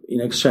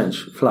in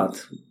exchange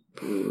flat,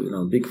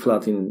 big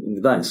flat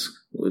in Gdańsk,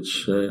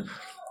 which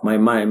my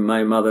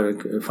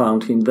mother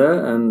found him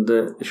there, and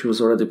she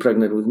was already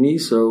pregnant with me,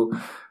 so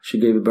she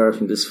gave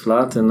birth in this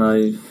flat, and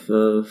I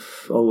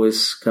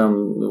always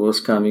was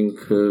coming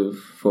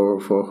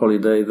for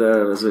holiday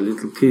there as a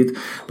little kid.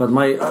 But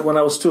when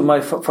I was 2,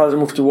 my father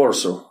moved to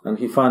Warsaw, and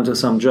he found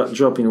some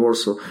job in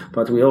Warsaw.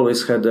 But we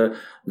always had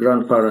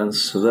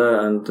grandparents there,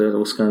 and there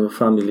was kind of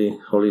family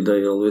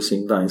holiday always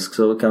in Gdańsk.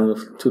 So kind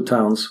of 2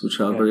 towns which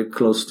are very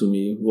close to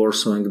me,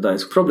 Warsaw and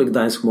Gdańsk. Probably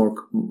Gdańsk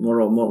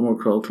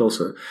more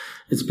closer.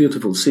 It's a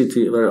beautiful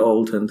city, very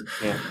old, and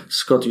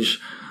Scottish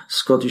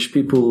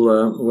people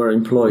were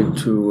employed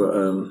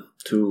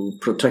to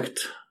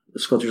protect. The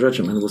Scottish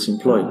regiment was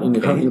employed in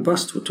the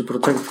past to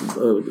protect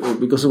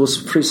because it was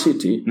a free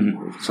city.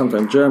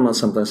 Sometimes German,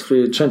 sometimes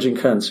free, changing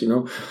hands,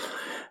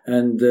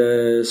 And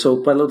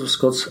so quite a lot of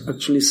Scots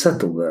actually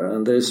settled there.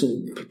 And there's a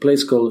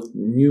place called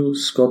New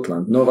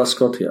Scotland, Nova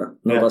Scotia,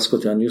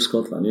 New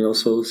Scotland.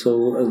 So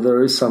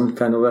there is some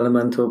kind of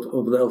element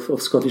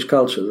of Scottish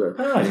culture there.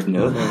 Oh, I didn't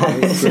know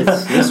that.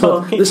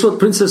 This is what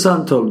Princess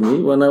Anne told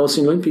me when I was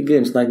in Olympic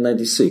Games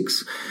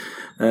 1996.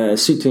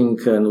 Sitting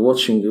and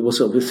watching, it was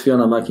with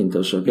Fiona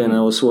McIntosh. Again, I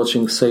was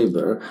watching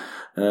sabre.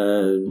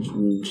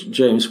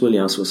 James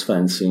Williams was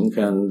fencing,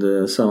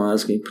 and someone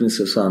asking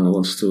Princess Anne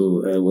wants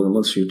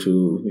you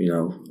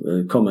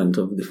to comment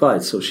on the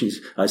fight. So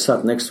I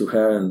sat next to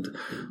her,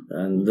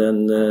 and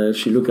then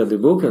she looked at the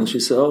book and she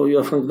said, "Oh, you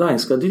are from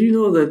Gdańsk. Did you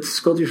know that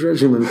Scottish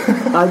regiment?"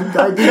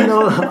 I didn't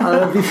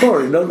know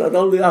before, not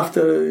only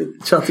after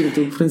chatting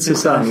to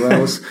Princess Anne when I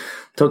was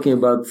talking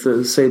about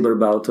the sabre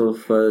bout of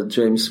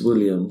James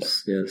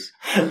Williams. Yes.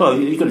 Well,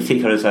 you've got to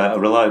take her as a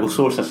reliable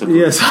source, I suppose.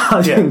 Yes,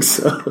 I think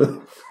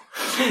so.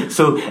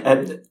 So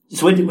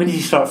when did you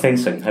start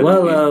fencing? I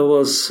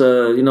was,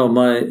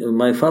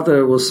 my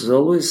father was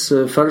always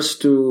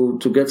first to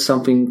get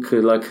something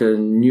like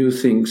new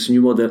things,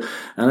 new model.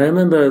 And I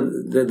remember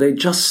that they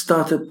just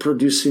started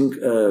producing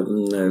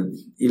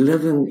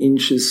 11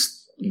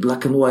 inches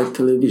black and white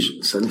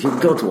televisions, and he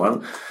got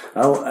one.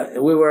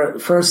 We were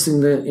first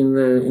in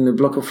the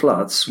block of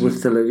flats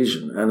with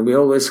television, and we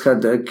always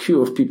had a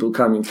queue of people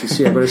coming to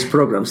see various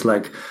programs,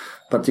 like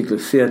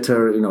particularly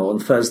theater. On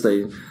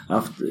Thursday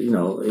after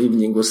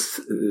evening was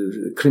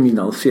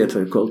criminal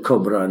theater called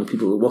Cobra, and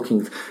people were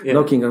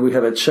knocking, and we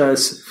had a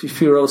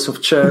few rows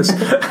of chairs,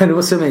 and it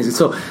was amazing.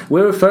 So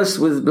we were first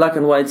with black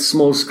and white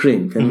small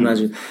screen. Can you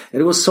imagine?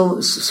 And it was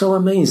so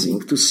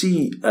amazing to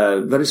see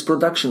various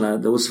production.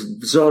 There was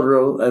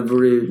Zorro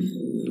every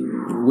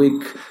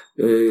week.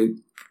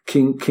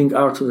 King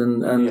Arthur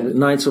and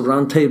Knights of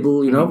Round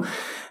Table,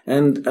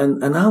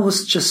 and I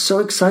was just so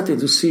excited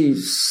to see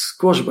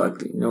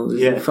squashbuckling,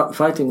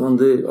 fighting on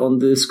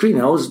the screen.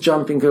 I was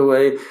jumping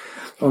away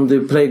on the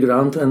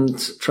playground and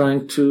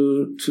trying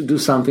to do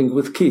something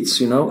with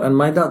kids, and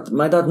my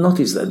dad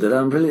noticed that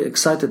I'm really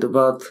excited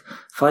about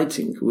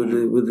fighting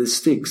with the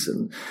sticks,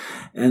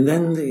 and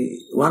then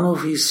one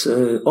of his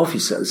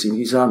officers in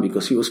his army,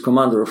 because he was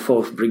commander of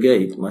 4th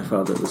Brigade, my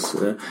father was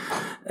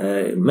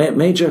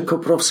Major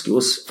Koprowski,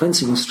 was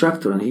fencing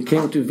instructor, and he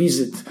came to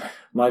visit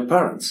my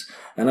parents.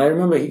 And I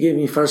remember he gave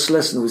me first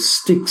lesson with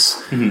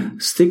sticks,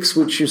 sticks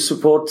which you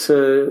support.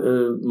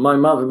 My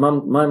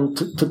mom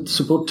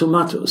support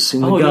tomatoes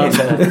in the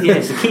garden.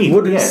 Yes, a key.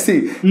 Wooden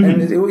stick.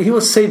 And he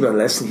was saber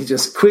lesson. He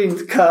just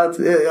quinned, cut.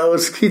 I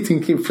was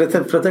hitting him,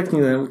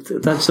 protecting them.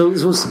 So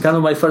this was kind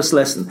of my first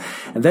lesson.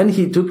 And then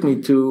he took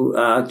me to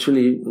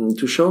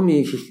to show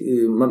me.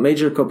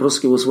 Major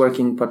Koprowski was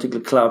working in a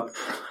particular club.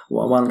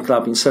 One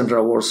club in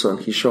central Warsaw, and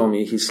he showed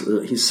me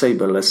his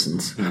saber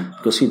lessons,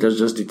 because he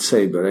just did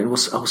saber, and I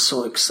was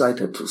so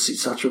excited to see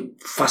such a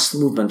fast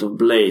movement of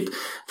blade,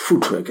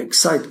 footwork,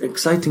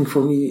 exciting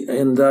for me.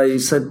 And I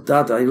said,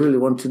 "Dad, I really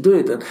want to do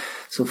it." And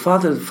so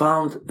father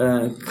found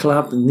a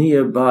club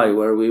nearby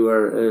where we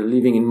were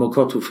living in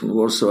Mokotów in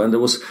Warsaw, and there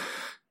was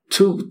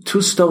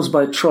two stops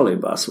by trolley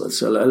bus,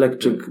 it's an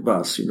electric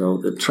bus,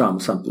 the tram,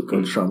 some people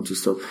call tram, 2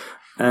 stops.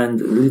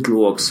 And little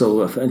walks.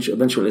 So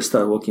eventually I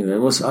started walking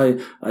there.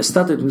 I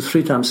started with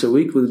 3 times a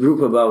week with a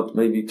group about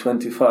maybe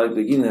 25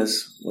 beginners,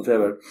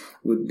 whatever,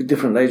 with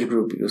different age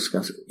group,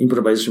 because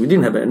improvisation. We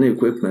didn't have any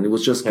equipment. It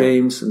was just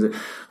games. And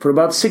for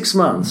about 6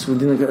 months, we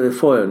didn't get a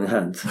foil in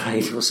hand.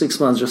 Right. For 6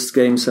 months, just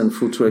games and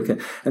footwork.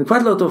 And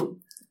quite a lot of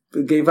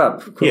gave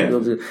up.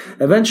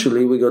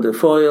 Eventually we got a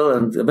foil,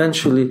 and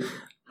eventually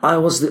I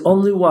was the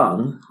only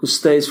one who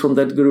stays from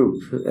that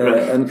group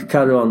and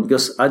carry on,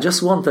 because I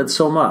just wanted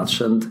so much.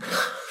 And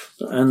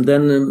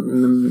then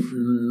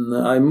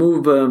I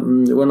moved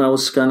when I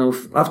was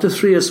after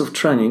 3 years of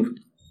training,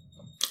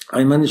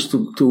 I managed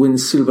to win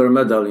silver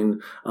medal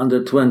in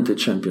under 20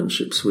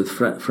 championships with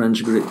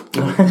French grip.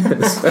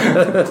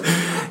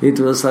 It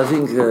was, I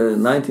think,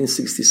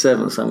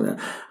 1967, something like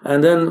that.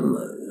 And then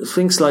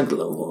things like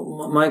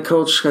my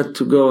coach had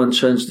to go and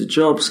change the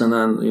jobs, and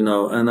then,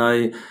 and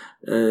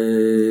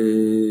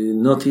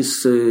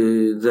noticed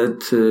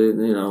that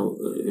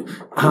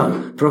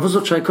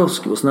Professor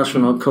Tchaikovsky was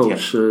national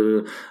coach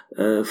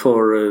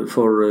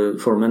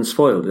for men's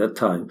foil at that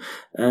time,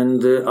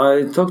 and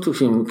I talked to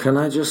him. Can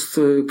I just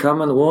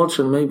come and watch,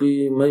 and maybe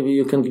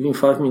you can give me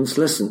 5 minutes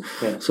lesson?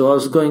 Yeah. So I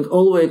was going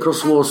all the way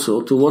across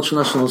Warsaw to watch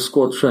national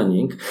squad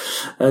training,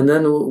 and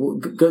then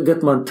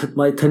get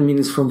my 10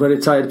 minutes from very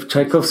tired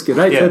Tchaikovsky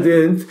right at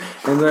the end,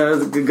 and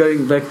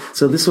going back.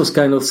 So this was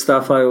kind of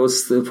stuff I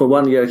was for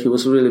 1 year. He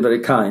was really very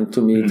kind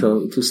to me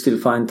to still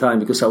find time,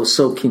 because I was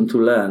so keen to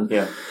learn.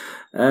 Yeah.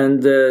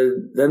 And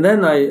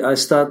then I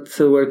start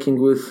working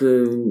with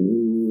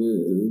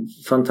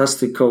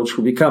fantastic coach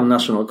who became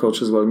national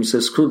coach as well, Mr.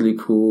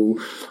 Skrudlik, who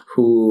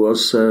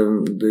was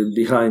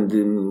behind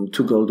 2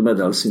 gold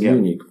medals in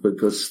Munich,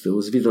 because there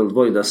was Witold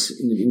Wojda's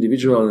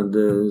individual and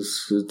the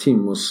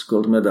team was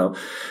gold medal.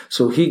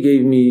 So he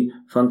gave me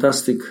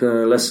fantastic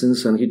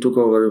lessons, and he took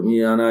over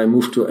me, and I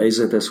moved to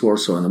AZS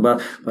Warsaw. But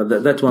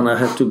that one I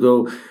had to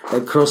go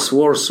across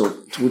Warsaw,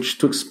 which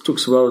took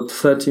about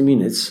 30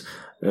 minutes.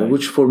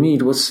 Which for me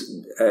it was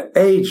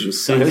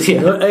ages. Ages. The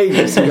other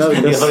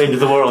end of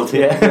the world,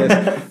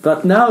 yeah.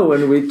 But now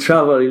when we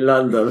travel in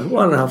London,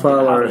 1.5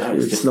 hour,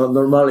 it's not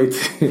normality.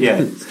 Yeah.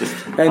 It's just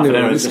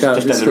anyway, this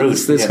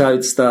is how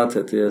it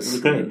started, yes.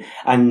 Great.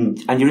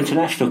 And your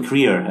international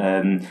career,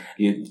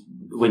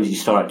 when did you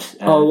start?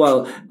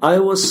 I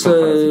was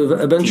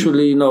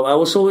eventually, I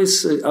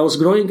was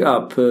growing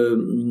up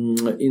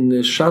in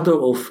the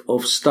shadow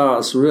of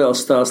stars, real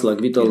stars like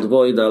Witold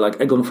Wojda,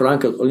 like Egon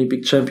Frankel,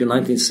 Olympic champion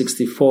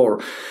 1964.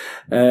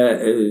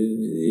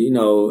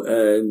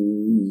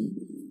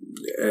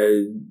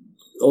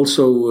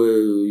 Also,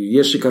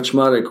 Jerzy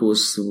Kaczmarek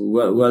was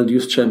world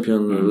youth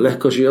champion, Lech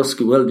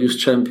Koziorowski, world youth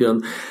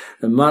champion,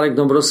 Marek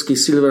Dąbrowski,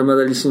 silver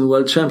medalist in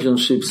world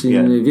championships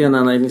in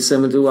Vienna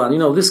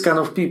 1971. This kind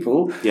of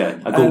people. Yeah,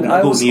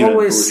 I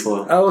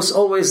was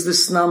always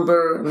this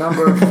number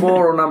 4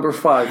 or number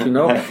 5,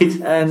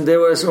 Right. And there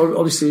was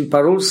obviously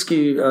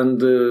Parulski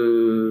and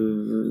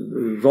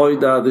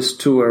Wojda. These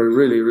two were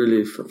really,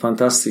 really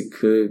fantastic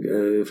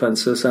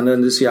fencers, and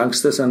then these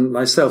youngsters and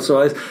myself.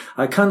 So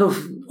I kind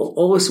of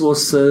always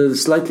was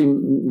slightly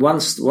one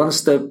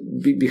step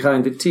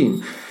behind the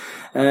team.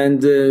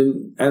 And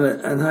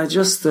I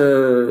just,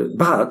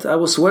 but I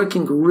was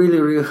working really,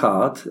 really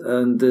hard,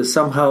 and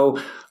somehow,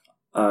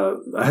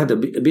 I had a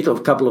bit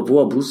of couple of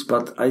wobbles,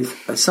 but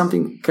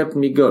something kept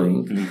me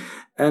going. Mm-hmm.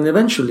 And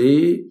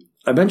eventually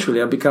I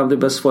became the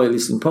best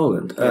foilist in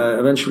Poland. Yeah.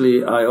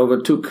 Eventually I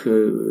overtook,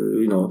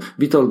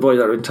 Witold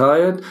Wojda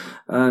retired,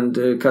 and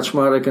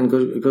Kaczmarek and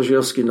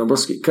Koziorowski and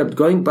Dąbrowski kept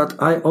going, but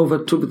I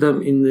overtook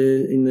them in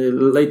the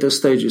later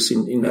stages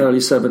in early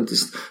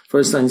 70s.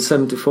 First time in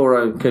 74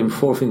 I came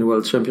 4th in the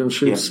World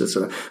Championships,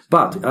 etc.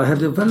 But I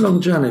had a very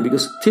long journey,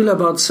 because till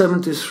about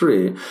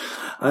 73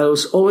 I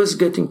was always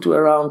getting to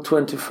around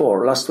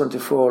 24, last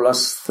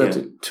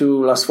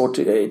 32, last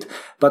 48.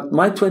 But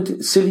my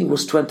ceiling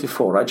was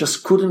 24. I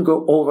just couldn't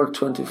go over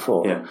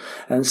 24. Yeah.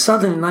 And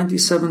suddenly in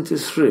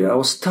 1973, I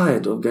was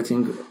tired of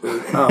getting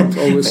out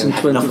always in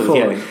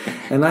 24.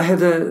 And I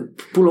had a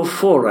pool of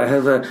 4. I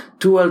have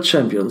 2 world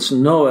champions,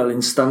 Noel in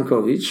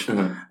Stankovic,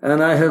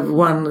 and I have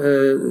one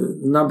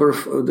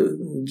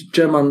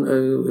German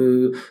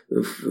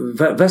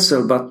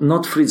Wessel, but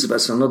not Fritz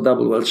Wessel, not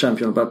double world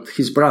champion, but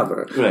his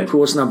brother, who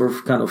was number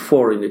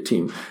 4 in the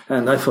team.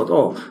 And I thought,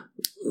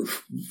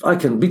 I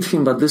can beat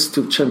him, but this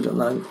 2 champion,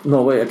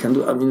 no way I can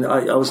do. I mean,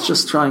 I was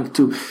just trying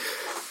to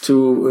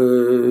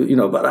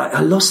but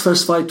I lost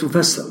first fight to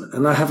Wessel,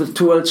 and I have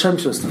 2 world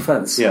champions to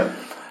fence. Yeah.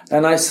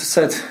 And I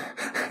said,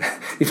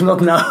 if not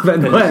now,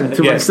 then when?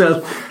 To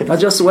myself. I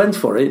just went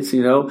for it,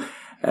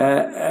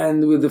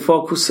 and with the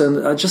focus,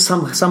 and I just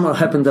somehow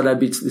happened that I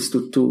beat this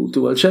two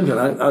world champion.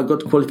 I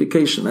got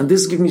qualification, and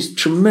this gave me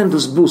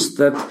tremendous boost,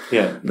 that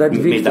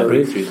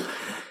victory.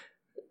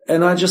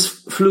 And I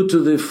just flew to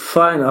the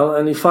final,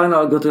 and in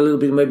final I got a little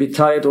bit maybe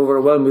tired,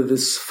 overwhelmed with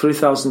this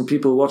 3,000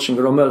 people watching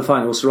Rommel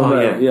final. It was Rommel,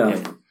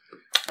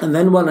 And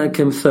then when I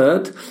came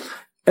 3rd,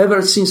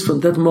 ever since from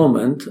that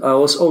moment, I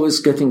was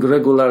always getting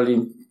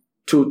regularly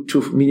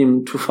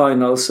minimum 2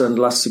 finals, and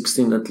last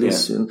 16 at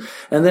least. Yeah.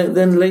 And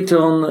then later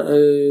on,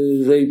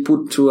 they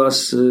put to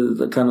us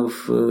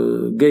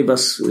gave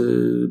us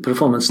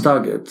performance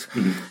target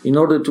in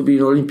order to be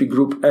in Olympic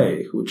Group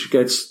A, which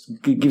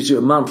gives you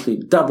a monthly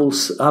double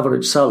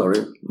average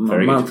salary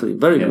monthly.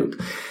 Very good.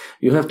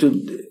 You have to,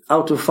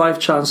 out of 5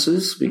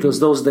 chances, because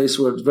those days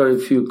were very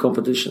few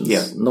competitions.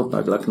 Yeah. Not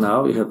like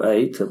now. You have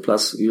 8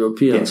 plus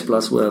Europeans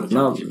plus world.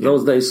 Now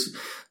those days,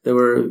 there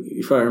were,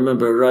 if I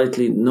remember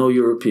rightly, no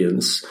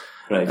Europeans.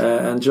 Right.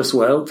 And just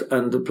world,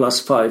 and plus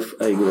 5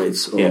 A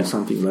grades or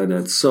something like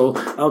that. So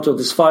out of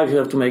this 5, you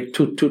have to make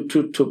two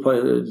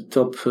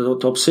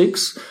top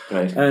 6,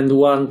 and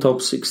 1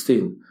 top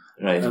 16.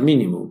 Right.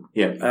 Minimum.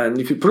 Yeah. And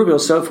if you prove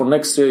yourself for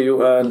next year,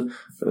 you earn,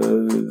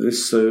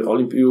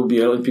 you will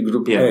be Olympic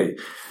Group A.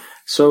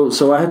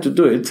 So I had to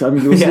do it. I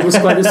mean, it was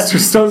quite a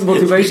strong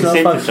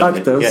motivational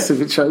factor, which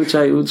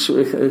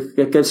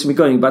keeps me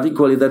going. But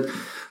equally, that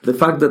the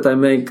fact that I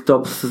make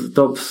top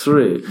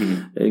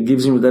 3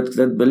 gives me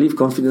that belief,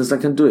 confidence I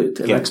can do it,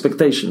 and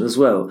expectation as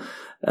well.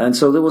 And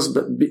so there was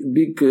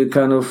big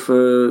kind of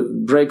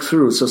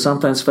breakthrough. So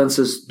sometimes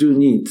fencers do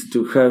need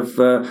to have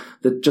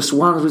just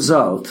one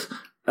result,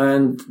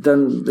 and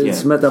then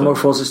its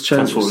metamorphosis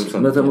changes.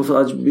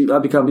 I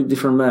become a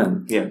different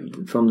man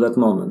from that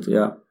moment.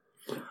 Yeah.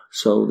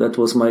 So that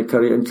was my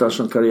career,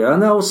 international career.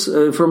 And I was,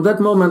 from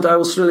that moment, I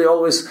was really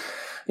always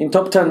in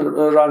top 10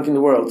 rank in the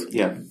world.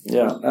 Yeah.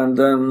 Yeah. And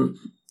then,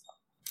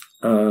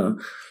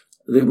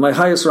 my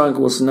highest rank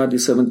was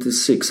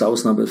 1976. I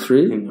was number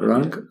 3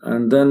 rank.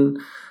 And then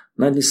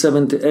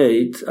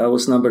 1978, I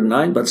was number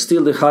 9, but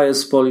still the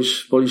highest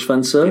Polish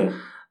fencer. Yeah.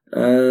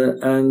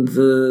 And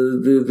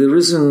the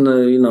reason,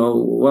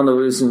 one of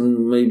the reasons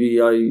maybe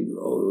I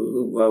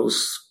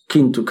was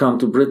keen to come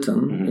to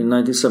Britain in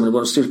 1970, when I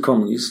was still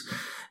communist,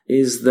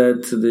 is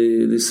that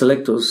the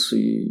selectors,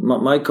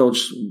 my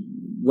coach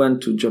went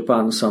to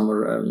Japan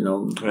somewhere,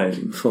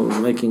 for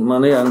making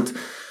money, and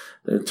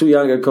 2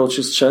 younger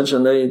coaches changed,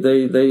 and they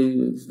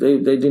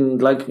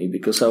didn't like me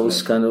because I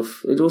was kind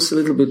of, it was a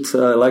little bit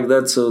like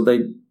that, so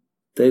they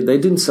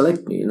didn't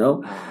select me,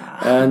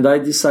 And I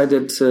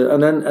decided,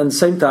 and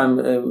same time,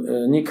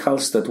 Nick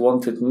Halstead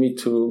wanted me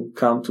to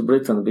come to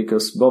Britain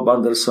because Bob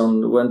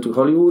Anderson went to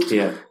Hollywood.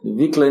 Yeah.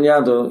 Vic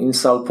Leniado in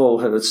Sao Paulo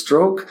had a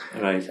stroke.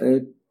 Right.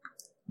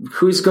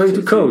 Who is going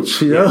to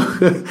coach,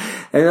 And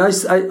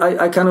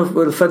I kind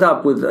of fed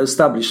up with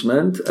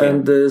establishment,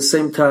 and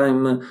same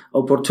time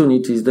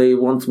opportunities. They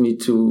want me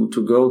to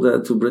go there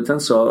to Britain.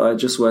 So I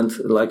just went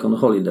like on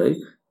holiday.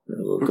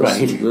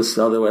 Because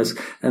otherwise,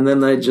 and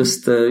then I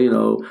just,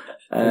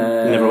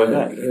 never went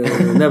back.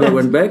 Never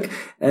went back.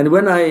 And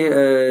when I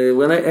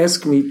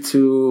asked me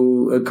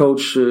to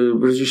coach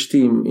British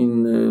team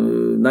in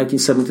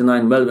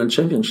 1979 Melbourne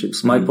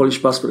Championships, my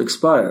Polish passport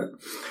expired.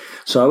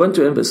 So I went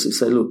to embassy,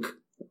 said, look,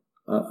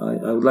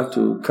 I would like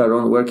to carry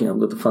on working. I've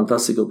got a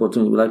fantastic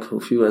opportunity. Would like for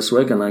a few years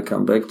work, and I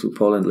come back to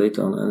Poland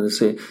later on. And they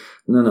say,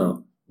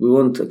 no, we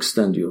won't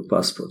extend your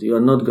passport. You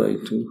are not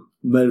going to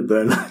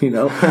Melbourne,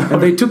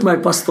 And they took my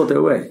passport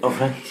away.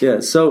 Okay.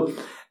 Yeah. So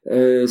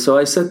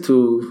I said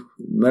to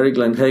Mary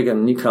Glenn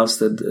Hagan, Nick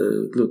Halstead,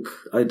 look,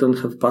 I don't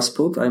have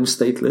passport. I'm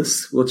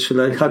stateless. What should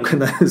how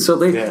can I? So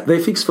they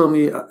fixed for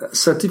me a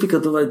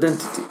certificate of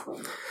identity,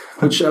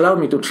 which allowed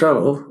me to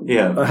travel.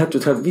 Yeah. I had to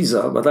have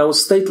visa, but I was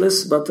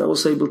stateless, but I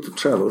was able to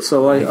travel.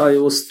 So I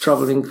was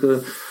traveling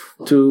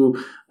to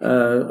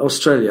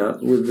Australia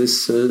with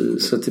this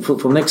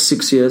certificate. For next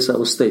 6 years, I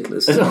was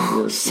stateless.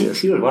 Yes,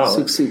 6 years, wow.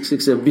 6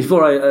 years.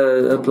 Before I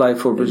applied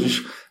for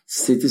British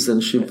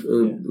citizenship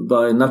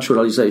by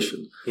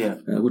naturalization,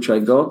 which I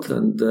got,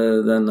 and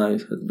then I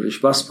had British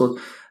passport.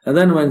 And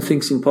then when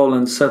things in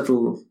Poland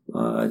settled,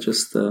 I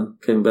just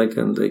came back,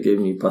 and they gave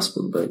me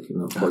passport back,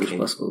 Polish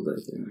passport back.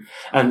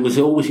 And was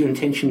it always your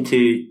intention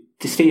to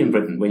stay in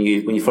Britain when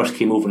you first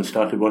came over and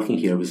started working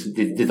here?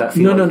 Did that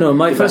feel no?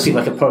 Did that feel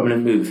like a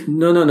permanent move?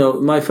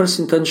 No. My first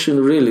intention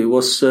really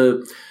was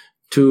to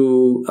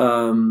do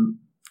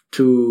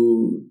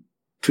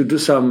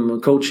some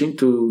coaching,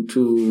 to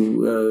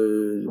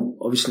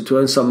obviously to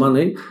earn some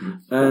money,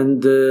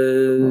 and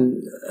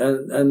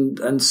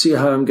see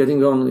how I'm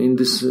getting on in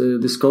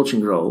this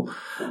coaching role,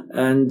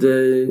 and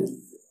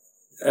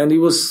it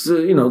was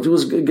it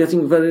was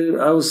getting very.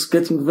 I was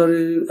getting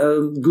very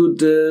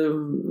good.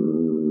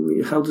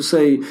 How to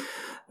say?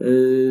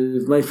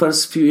 My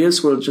first few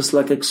years were just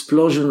like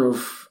explosion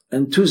of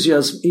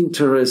enthusiasm,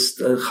 interest,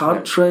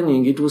 hard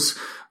training. It was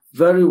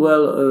very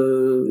well,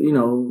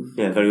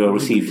 very well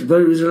received.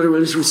 Very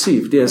well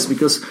received, yes,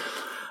 because,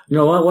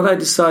 what I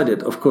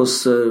decided, of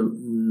course,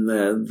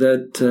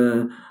 that,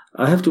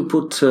 I have to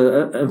put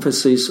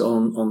emphasis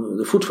on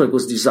the footwork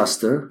was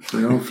disaster,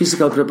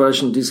 physical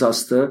preparation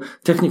disaster,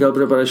 technical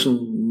preparation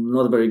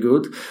not very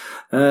good.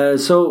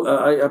 So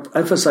I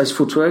emphasized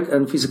footwork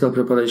and physical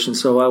preparation.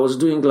 So I was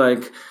doing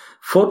like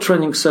 4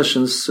 training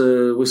sessions.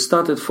 We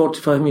started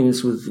 45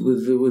 minutes with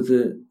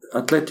the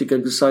athletic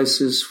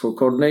exercises for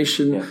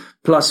coordination,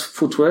 plus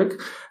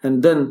footwork,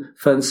 and then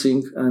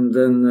fencing, and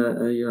then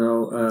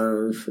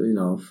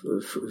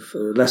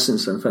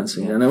lessons and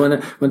fencing. And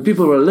when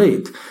people were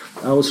late,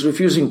 I was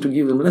refusing to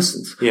give them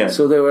lessons. Yeah.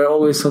 So they were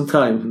always on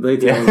time. So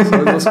it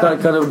was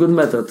kind of a good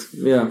method.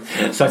 Yeah.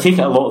 So I take it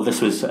a lot of this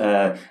was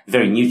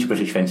very new to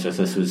British fencers.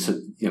 This was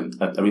a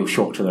real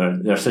shock to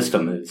their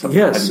system. It's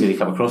something I hadn't really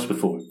come across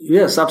before.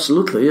 Yes,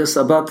 absolutely. Yes,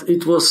 but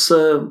it was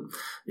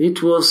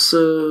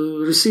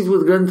received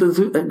with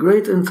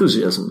great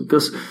enthusiasm,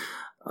 because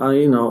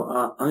I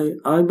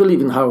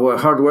believe in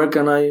hard work,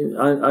 and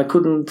I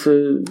couldn't,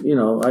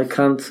 I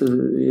can't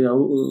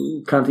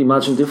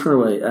imagine different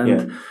way.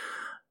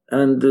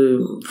 And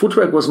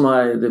footwork was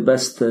the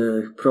best,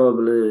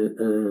 probably,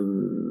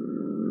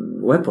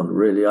 weapon,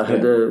 really. I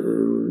had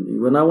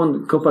when I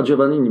won Coppa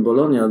Giovannini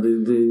Bologna,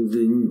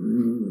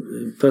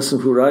 the person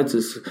who writes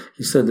this,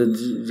 he said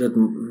that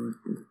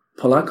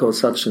Polako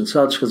such and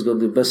such has got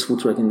the best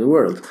footwork in the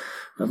world.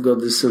 I've got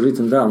this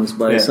written down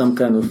by some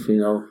kind of,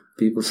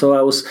 people. So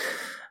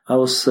I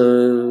was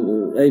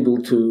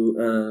able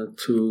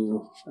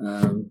to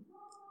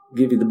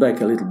give it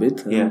back a little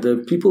bit.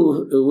 And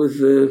people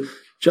with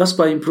just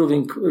by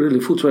improving really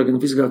footwork and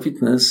physical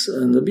fitness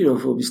and a bit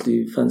of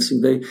obviously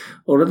fencing, they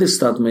already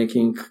start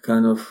making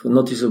kind of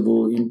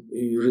noticeable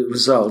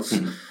results.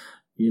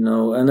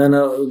 And then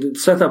the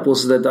setup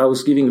was that I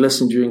was giving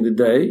lesson during the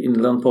day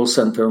in Land Pole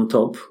Center on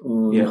top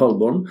in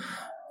Holborn.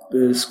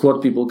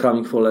 Squad people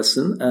coming for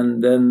lesson,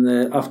 and then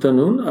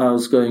afternoon I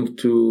was going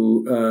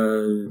to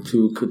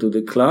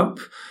the club,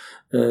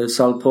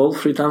 South Pole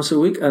 3 times a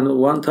week, and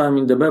one time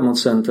in the Beaumont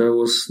Center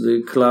was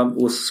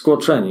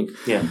squad training.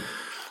 Yeah.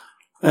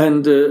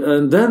 And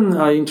then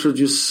I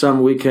introduced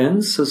some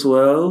weekends as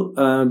well,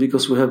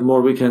 because we have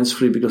more weekends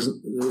free because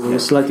there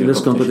was slightly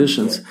less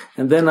competitions. Yeah.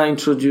 And then I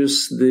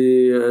introduced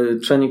the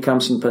training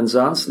camps in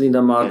Penzance.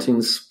 Linda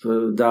Martin's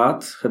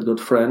dad had got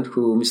a friend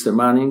Mr.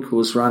 Manning, who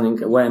was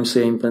running a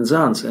YMCA in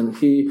Penzance. And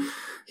he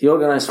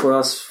organized for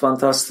us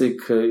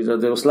fantastic,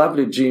 there was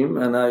lovely gym,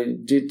 and I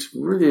did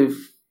really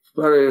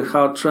very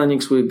hard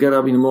trainings. We get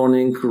up in the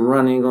morning,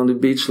 running on the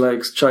beach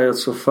like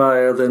chariots of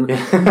fire, then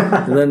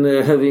then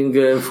having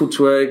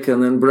footwork,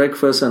 and then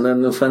breakfast, and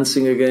then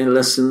fencing again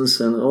lessons,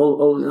 and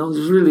all. It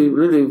was really,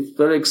 really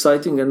very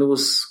exciting, and it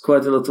was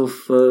quite a lot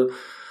of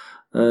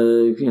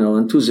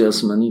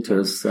enthusiasm and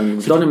interest.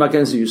 And Donny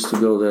Mackenzie used to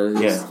go there.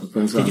 Yeah.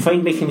 Did you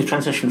find making the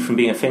transition from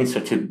being a fencer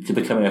to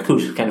becoming a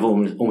coach kind of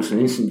almost an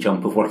instant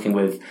jump of working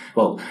with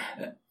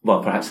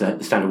well, perhaps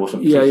the standard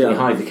wasn't particularly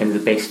high, but kind of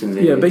the best in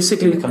the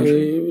basically, in the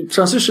country.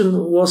 Transition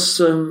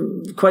was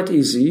quite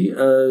easy.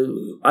 I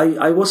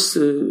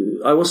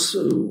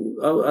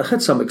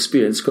had some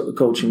experience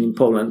coaching in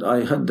Poland.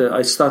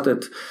 I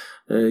started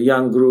a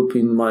young group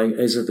in my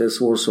AZS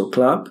Warsaw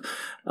club.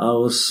 I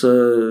was,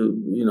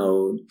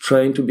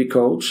 trained to be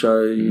coach.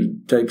 I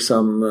take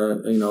some,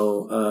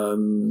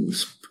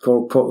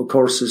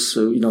 courses.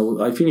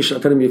 I finished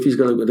Academy of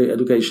Physical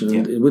Education,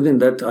 and within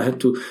that, I had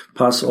to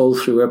pass all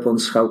 3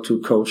 weapons, how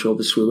to coach all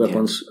the 3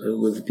 weapons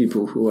with the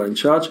people who are in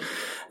charge.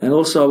 And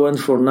also I went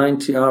for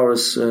 90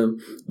 hours,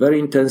 very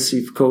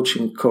intensive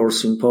coaching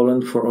course in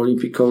Poland for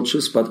Olympic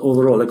coaches, but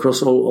overall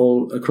across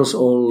all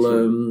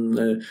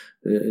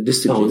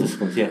disciplines.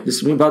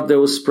 Discipline. But there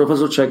was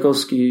Professor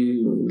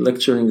Tchaikovsky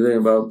lecturing there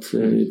about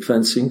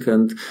fencing,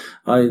 and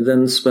I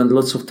then spent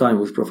lots of time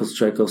with Professor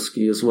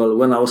Tchaikovsky as well.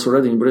 When I was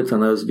already in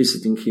Britain, I was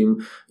visiting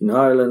him in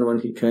Ireland when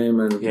he came,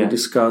 and we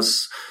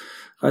discussed.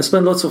 I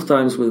spent lots of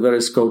times with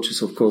various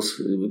coaches, of course,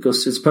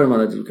 because it's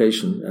permanent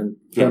education, and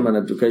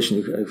permanent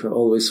education, if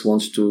always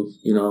wants to,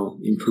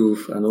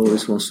 improve and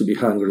always wants to be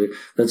hungry.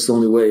 That's the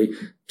only way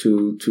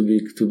to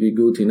be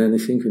good in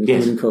anything,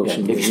 including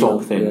coaching. If you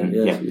stop, then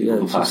if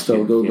you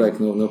stop, go back,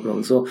 no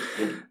problem. So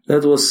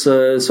that was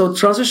so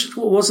transition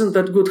wasn't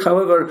that good.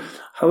 However,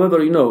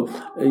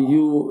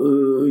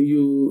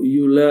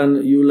 you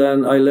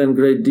learn. I learned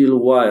a great deal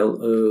while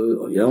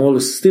I'm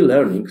always still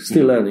learning,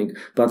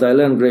 but I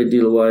learned a great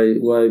deal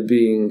while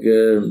being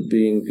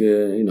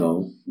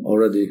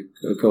already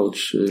a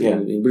coach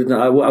in Britain.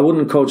 I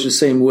wouldn't coach the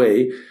same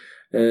way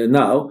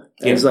now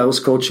as I was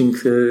coaching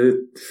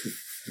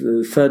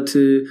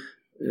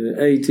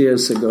 38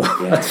 years ago.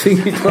 I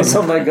think it was,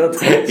 oh my God.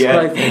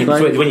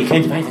 When you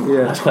came to me,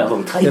 that's quite a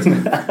long time.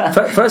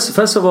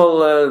 First of all,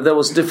 there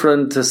was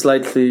different,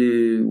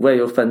 slightly way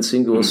of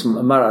fencing. It was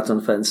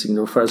marathon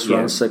fencing, first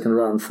round, second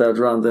round, third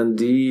round, and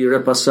the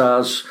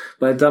repassage.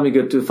 By the time you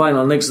get to the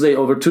final, next day,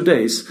 over 2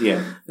 days,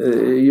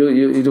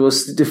 it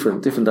was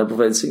different type of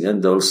fencing.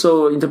 And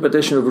also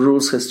interpretation of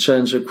rules has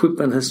changed,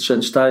 equipment has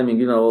changed,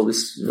 timing, all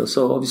this.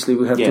 So obviously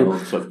we have to...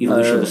 sort of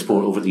evolution of the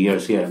sport over the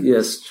years,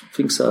 Yes,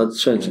 things are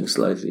changing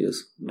slightly,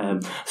 yes.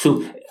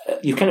 So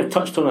you kind of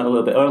touched on it a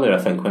little bit earlier, I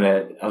think, when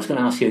I was going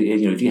to ask you,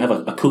 do you have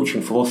a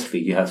coaching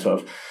philosophy? Do you have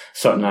sort of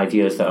certain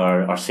ideas that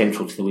are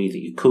central to the way that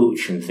you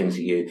coach and things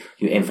that you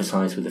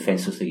emphasize with the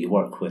fencers that you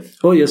work with?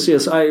 Oh, yes.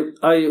 I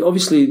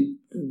obviously,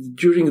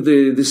 during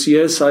these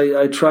years,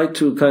 I try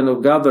to kind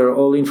of gather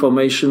all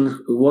information,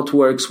 what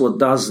works, what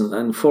doesn't,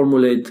 and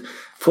formulate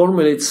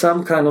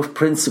some kind of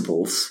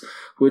principles,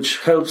 which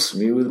helps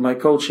me with my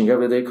coaching,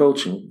 everyday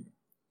coaching.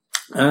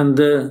 And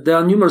there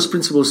are numerous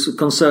principles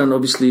concern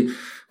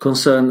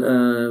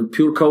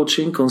pure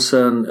coaching,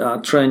 concern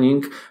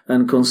training,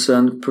 and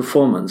concern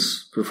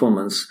performance.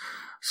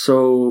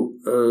 So,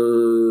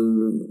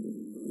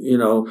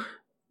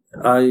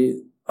 I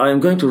am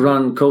going to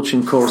run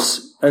coaching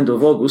course end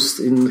of August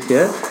in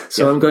here.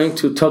 So I'm going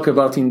to talk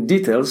about in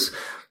details.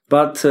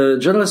 But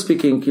generally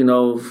speaking,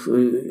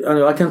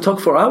 I can talk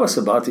for hours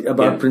about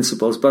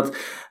principles. But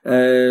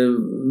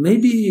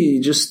maybe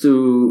just to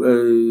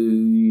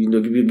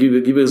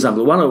give you an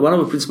example, one of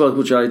the principles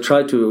which I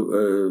try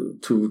to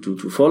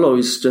follow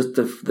is just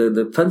the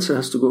fencer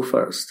has to go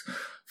first.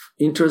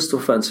 Interest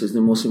of fencer is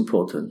the most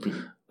important.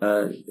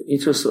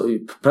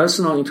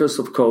 Personal interest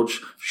of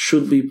coach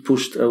should be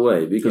pushed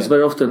away, because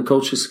very often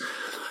coaches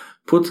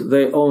put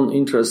their own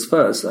interest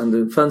first, and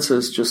the fencer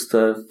is just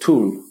a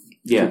tool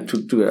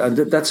And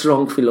that's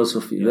wrong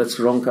philosophy. That's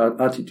wrong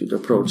attitude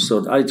approach.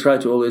 So I try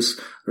to always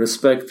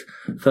respect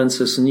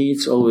fencers'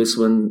 needs. Always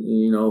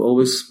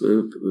always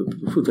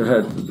put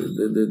ahead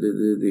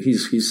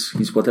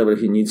his whatever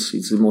he needs.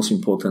 It's the most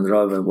important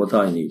rather than what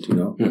I need.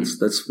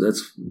 That's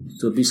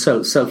to be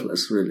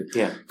selfless. Really,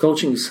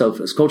 Coaching is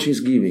selfless. Coaching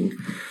is giving.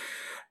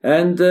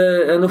 And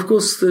of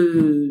course,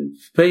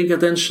 paying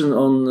attention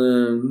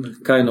on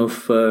kind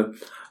of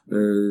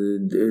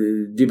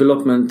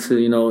development,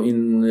 in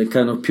a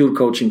kind of pure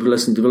coaching,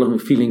 lesson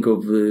development, feeling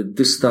of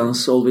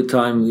distance all the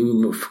time.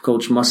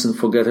 Coach mustn't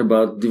forget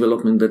about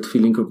development, that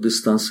feeling of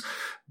distance.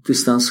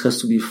 Distance has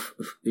to be,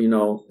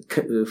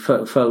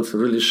 felt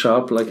really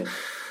sharp,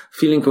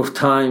 feeling of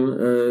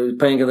time,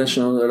 paying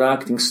attention on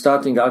reacting,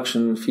 starting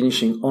action,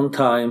 finishing on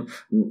time,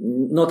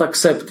 not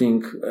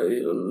accepting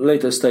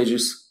later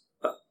stages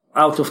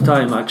out of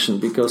time action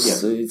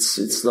because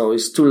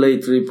it's too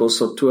late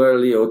repos or too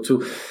early or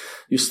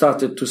you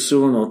started too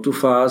soon or too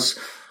fast.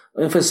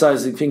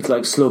 Emphasizing things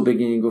like slow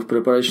beginning of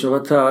preparation of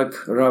attack,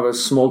 rather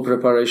small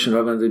preparation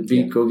rather than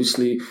big,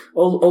 obviously.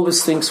 All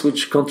these things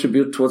which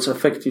contribute towards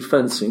effective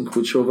fencing,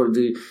 which over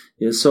the,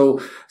 so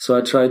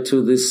I try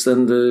to this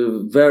and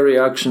vary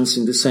actions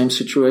in the same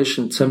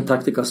situation, same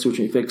tactical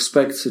situation. If you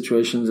expect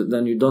situations,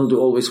 then you don't do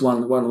always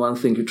one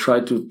thing. You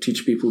try to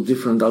teach people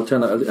different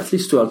at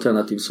least two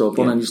alternatives, so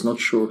opponent is not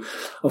sure.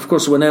 Of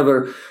course,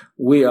 whenever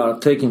we are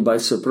taken by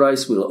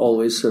surprise, we'll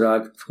always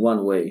react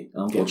one way,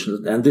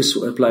 unfortunately. And this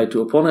will apply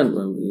to opponent.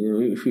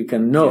 If you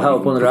can know how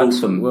opponent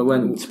reacts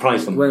when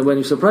surprise them. When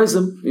you surprise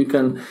them, you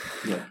can.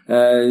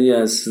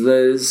 Yes,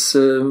 there's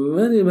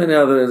many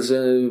others.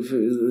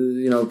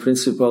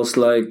 Principles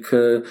like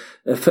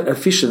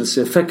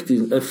efficiency.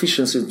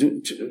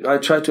 I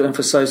try to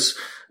emphasize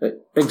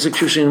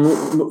execution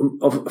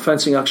of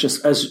fencing actions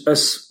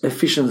as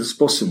efficient as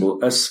possible,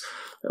 as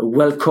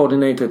well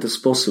coordinated as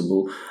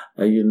possible.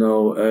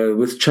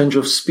 With change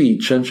of speed,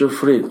 change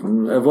of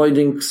rhythm,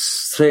 avoiding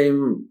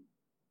same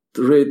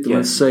rhythm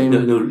and same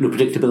no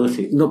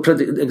predictability.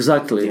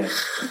 Exactly. Yeah.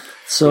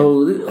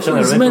 So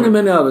there's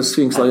many other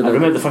things like that. I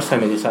remember the first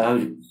time I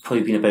would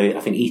probably been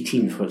about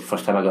 18 for the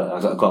first time I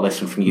got a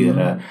lesson from you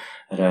at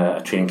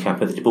a training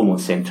camp at the Beaumont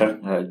Centre,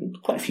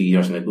 quite a few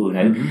years ago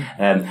now.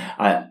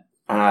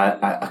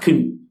 I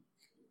couldn't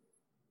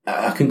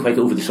quite get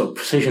over the sort of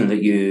precision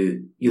that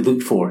you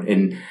looked for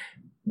in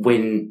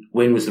when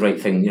was the right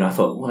thing. I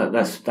thought, well,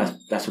 that's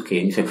okay,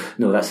 and you said,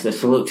 no, that's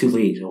a little too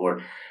late,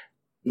 or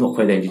not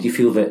quite then. Did you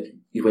feel that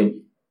you went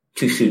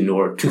too soon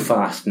or too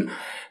fast? And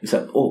it's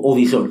like all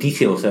these sort of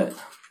details that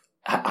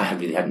I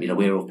really hadn't been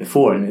aware of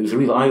before, and it was a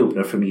real eye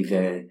opener for me.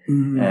 Precision,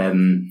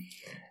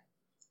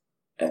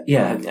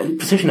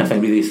 I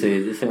think, really is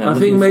the thing. I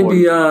think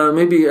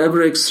maybe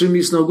every extreme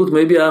is no good.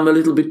 Maybe I'm a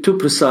little bit too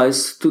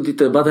precise, too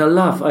detailed. But I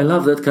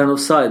love that kind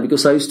of side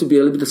because I used to be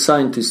a little bit a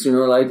scientist. I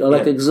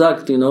like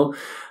exact.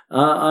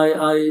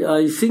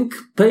 I think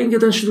paying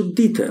attention to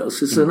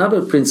details is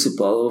another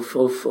principle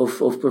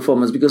of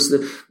performance, because the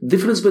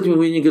difference between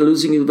winning and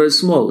losing is very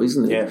small,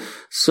 isn't it? Yeah.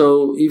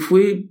 So if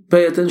we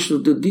pay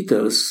attention to the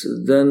details,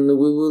 then we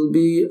will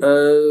be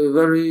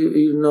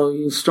very,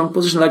 in strong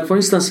position. Like, for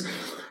instance,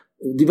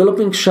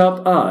 developing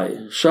sharp eye,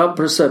 sharp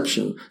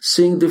perception,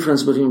 seeing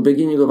difference between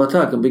beginning of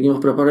attack and beginning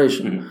of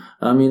preparation.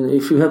 I mean,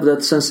 if you have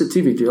that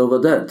sensitivity over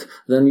that,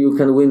 then you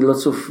can win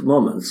lots of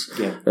moments.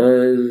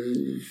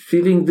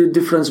 Feeling the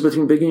difference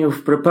between beginning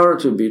of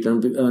preparatory beat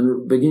and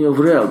beginning of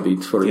real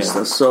beat, for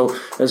instance. So,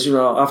 as you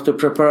know, after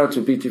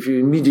preparatory beat, if you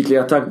immediately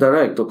attack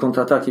direct or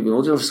counter-attack, even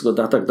what else got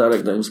attack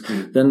direct times,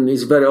 then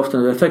it's very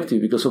often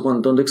effective because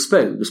opponent don't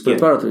expect. Because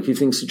preparatory, he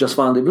thinks he just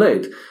found the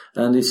blade.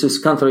 And it's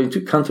just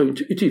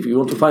counterintuitive. You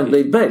want to find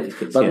blade back,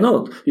 but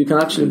no, you can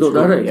actually go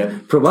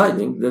direct,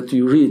 providing that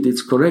you read it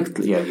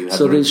correctly.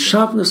 So the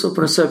sharpness of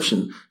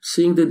perception,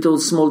 seeing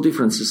those small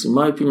differences, in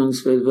my opinion,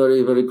 is very,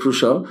 very, very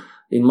crucial.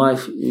 In my,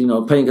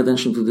 paying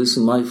attention to this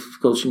in my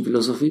coaching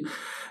philosophy,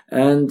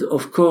 and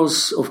of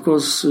course,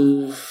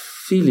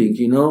 feeling,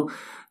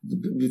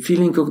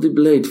 feeling of the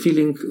blade,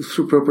 feeling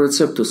through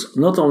proprioceptors,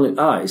 not only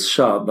eyes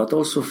sharp, but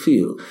also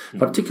feel.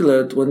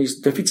 Particularly when it's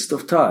deficit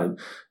of time,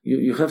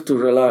 you have to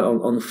rely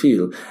on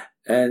feel.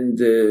 And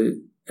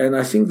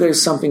I think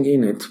there's something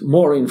in it,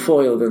 more in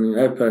foil than in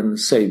epee and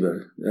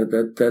saber,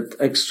 that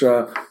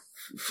extra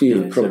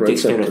feel,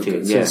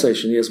 proprioceptor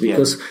sensation. Yes,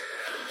 because,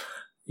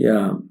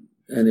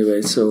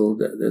 anyway, so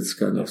that's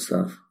kind of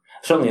stuff.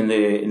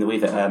 Certainly in the way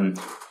that,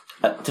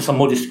 to some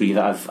modest degree,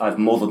 that I've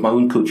modelled my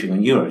own coaching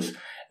on yours.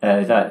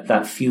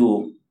 That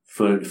feel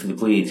for the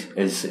blade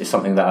is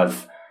something that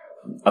I've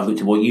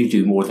looked at what you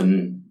do more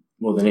than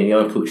any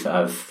other coach that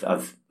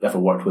I've ever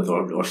worked with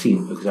or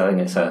seen, because I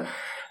think it's an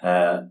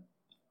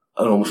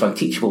almost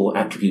unteachable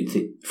attribute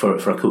for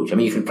a coach. I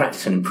mean, you can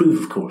practice and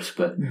improve, of course,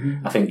 but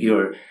I think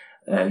your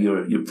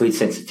blade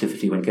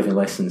sensitivity when giving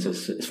lessons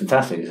is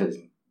fantastic. It's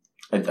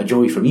a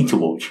joy for me to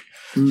watch,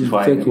 which is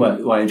why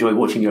I enjoy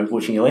watching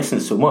your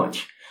lessons so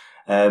much.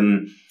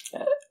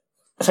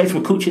 Aside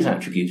from a coach's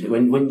attribute,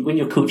 when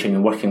you're coaching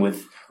and working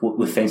with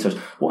fencers,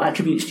 what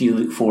attributes do you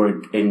look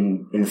for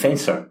in the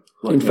fencer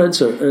In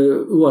fencer,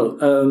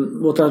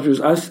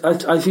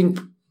 I think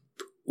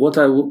what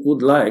I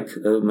would like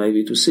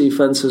maybe to see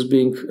fencers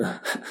being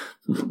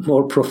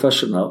more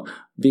professional,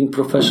 in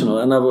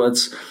other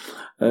words,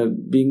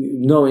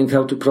 knowing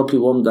how to properly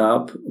warm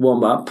down,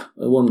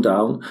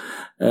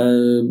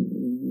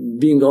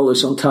 being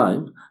always on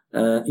time.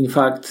 In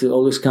fact,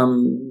 always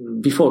come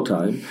before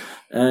time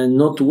and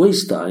not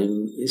waste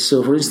time.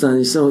 So, for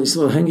instance,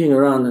 instead of hanging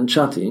around and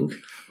chatting,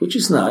 which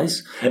is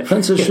nice,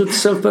 fencers should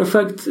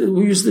self-perfect.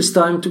 We use this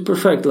time to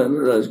perfect, like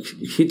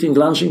hitting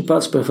lunging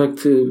pads,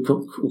 perfect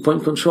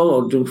point control,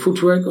 or doing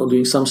footwork, or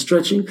doing some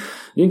stretching,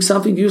 doing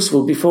something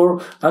useful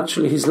before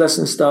actually his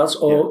lesson starts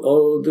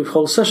or the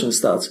whole session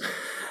starts.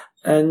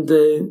 And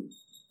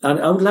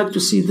I would like to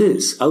see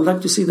this. I would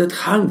like to see that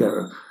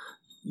hunger,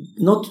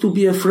 not to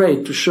be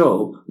afraid to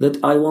show that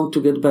I want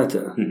to get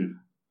better. Mm-hmm.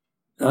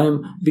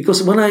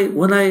 Because when I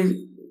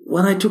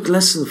took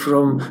lesson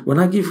when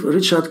I give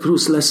Richard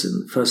Cruz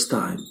lesson first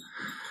time,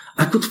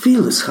 I could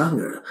feel this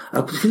hunger.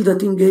 I could feel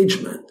that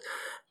engagement.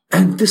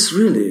 And this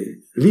really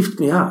lifted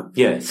me up.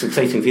 Yeah, it's an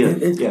exciting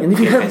feeling. And if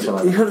you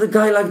have a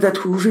guy like that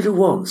who really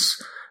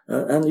wants,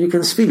 and you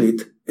can feel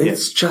it,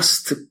 it's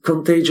just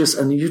contagious,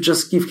 and you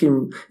just give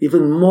him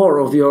even more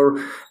of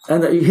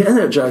and he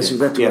energizes you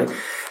that way.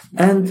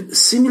 And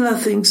similar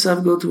things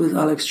I've got with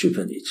Alex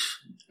Stupanic.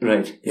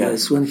 Right. Yeah.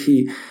 Yes, when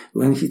he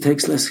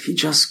takes lessons, he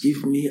just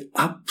gives me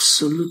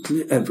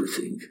absolutely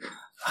everything.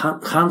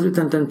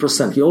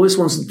 110%. He always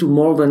wants to do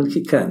more than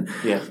he can.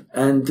 Yeah.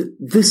 And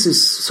this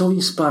is so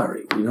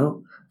inspiring,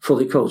 for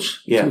the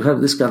coach to have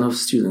this kind of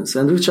students,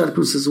 and Richard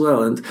Cruz as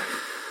well. And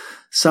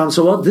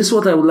this is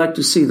what I would like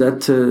to see,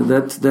 that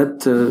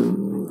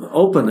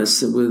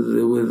openness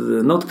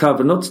with not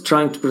cover, not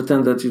trying to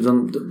pretend that you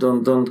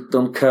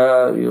don't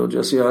care, you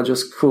are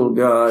just cool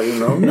guy,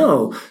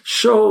 No,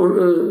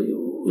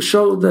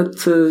 show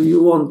that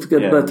you want to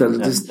get better.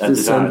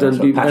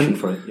 Passion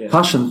for it. Yeah.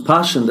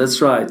 Passion.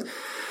 That's right.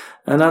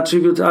 And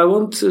attribute. I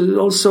want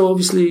also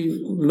obviously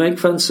make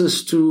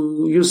fencers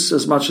to use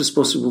as much as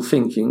possible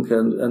thinking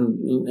and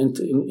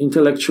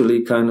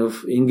intellectually kind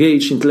of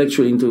engage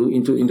intellectually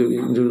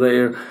into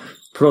their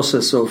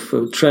process of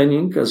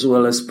training, as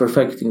well as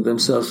perfecting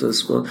themselves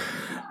as well,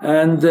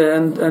 and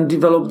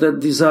develop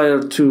that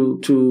desire to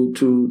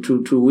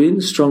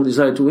win, strong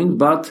desire to win,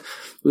 but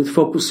with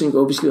focusing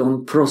obviously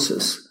on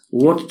process,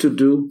 what to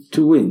do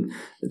to win,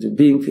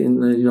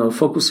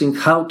 focusing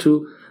how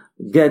to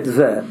get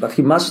there, but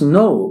he must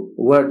know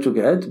where to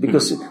get,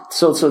 because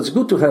so it's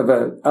good to have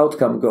an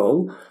outcome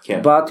goal,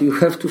 but you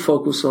have to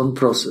focus on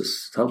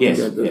process. How to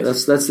get there.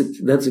 That's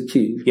the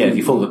key. Yeah, if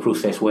you follow the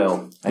process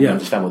well and you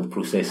understand what the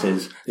process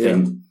is,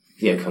 then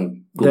the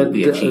outcome goal will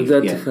be achieved.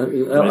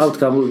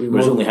 Outcome will be more.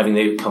 Whereas only having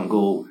the outcome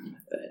goal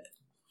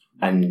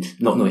and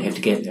not knowing how to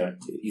get there,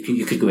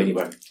 you could go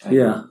anywhere.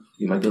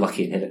 You might be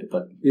lucky and hit it,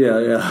 but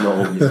not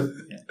always.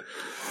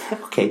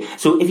 Okay,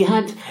 so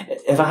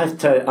if I had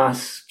to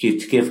ask you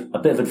to give a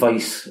bit of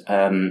advice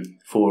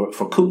for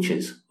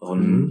coaches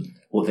on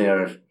what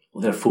their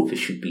focus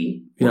should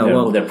be,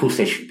 what their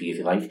process should be, if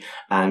you like,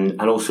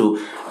 and also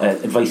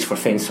advice for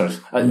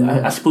fencers.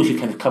 I suppose you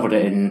kind of covered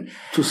it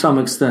to some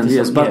extent,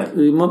 yes, but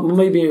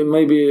maybe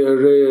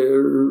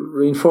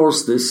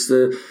reinforce this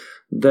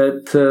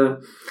that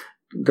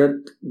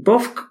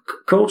both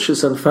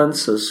coaches and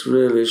fencers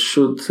really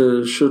should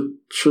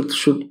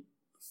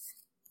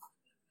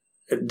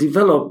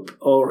develop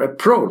or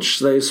approach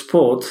their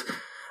sport,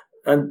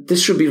 and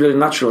this should be really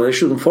natural. They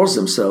shouldn't force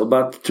themselves,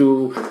 but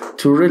to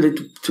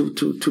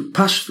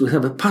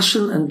have a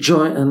passion and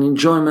joy and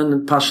enjoyment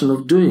and passion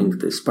of doing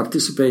this,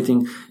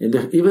 participating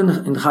even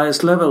in the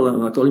highest level,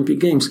 like Olympic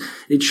Games.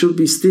 It should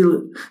be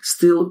still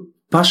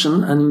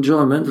passion and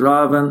enjoyment,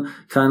 rather than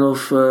kind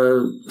of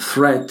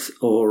threat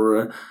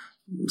or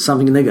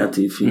something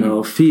negative,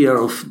 fear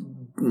of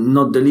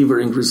not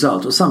delivering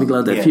result or something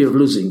like that, fear of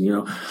losing,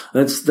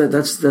 that's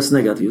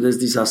negative, that's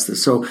disaster.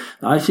 So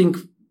I think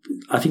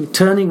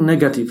turning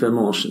negative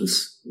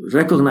emotions,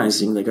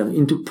 recognizing them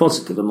into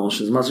positive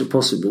emotions as much as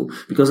possible,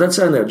 because that's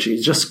energy.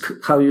 It's just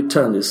how you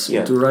turn this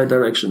into the right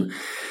direction.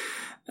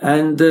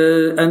 And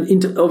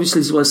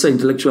obviously, as I say,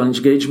 intellectual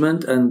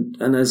engagement and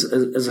as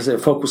I say,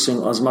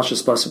 focusing as much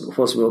as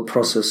possible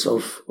process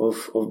of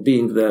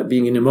being there,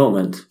 being in a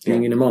moment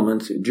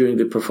during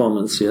the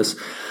performance, yes.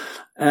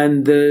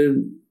 And,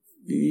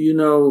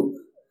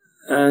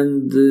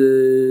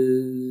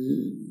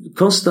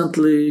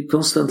 constantly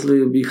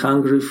be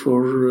hungry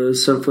for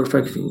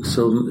self-perfecting.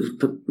 So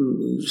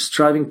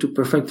striving to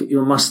perfect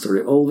your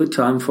mastery all the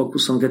time,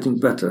 focus on getting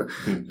better.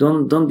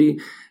 Don't be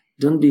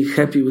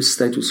happy with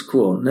status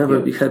quo. Never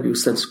be happy with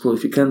status quo.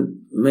 If you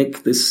can make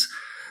state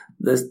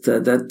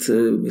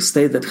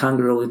that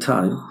hunger all the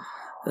time,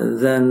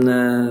 then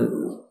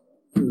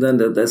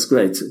that's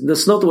great.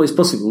 That's not always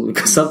possible,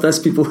 because sometimes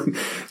people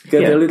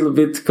get a little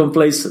bit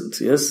complacent.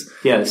 Yes.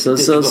 Yeah. So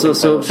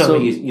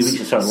you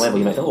reach a certain level,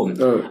 you might think,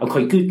 I'm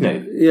quite good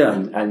now. Yeah.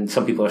 And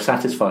some people are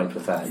satisfied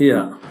with that.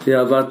 Yeah.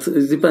 Yeah. But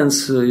it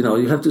depends.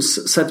 You have to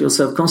set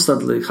yourself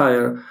constantly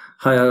higher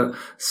higher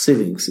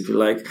ceilings, if you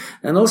like.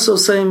 And also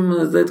same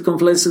that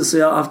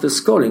complacency after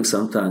scoring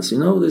sometimes.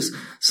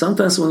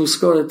 Sometimes when you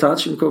score a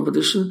touch in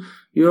competition,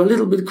 you're a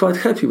little bit quite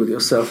happy with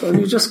yourself, and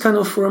you just kind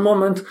of for a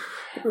moment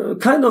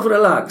kind of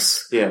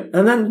relax. Yeah.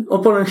 And then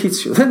opponent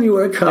hits you. Then you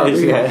work out.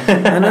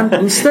 And then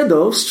instead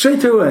of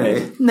straight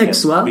away,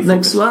 next one.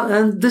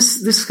 And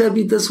this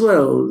habit as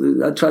well,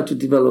 I try to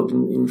develop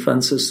in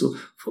fences. So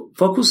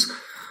focus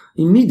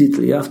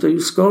immediately after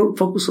you score,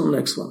 focus on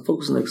next one,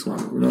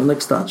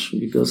 next touch,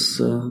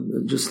 because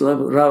just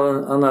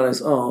rather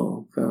analyze,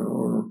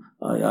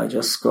 I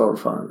just scored,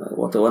 fine.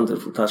 What a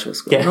wonderful touch I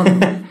scored.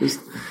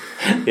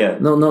 Yeah.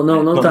 No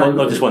time.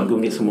 Not just one, go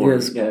and get some more.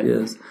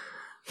 Yes.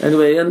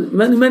 Anyway, and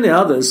many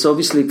others.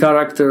 Obviously,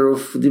 character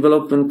of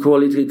development,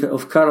 quality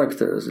of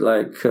characters,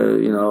 like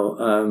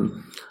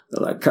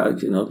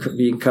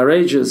being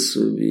courageous,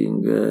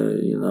 being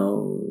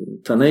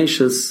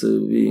tenacious,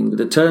 being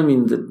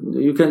determined.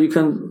 You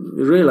can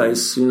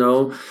realize,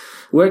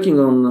 working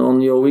on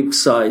your weak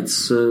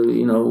sides,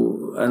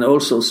 and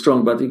also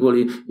strong, but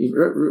equally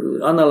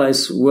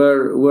analyze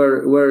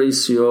where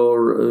is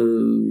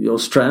your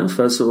strength,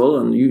 first of all,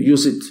 and you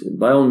use it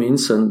by all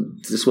means. And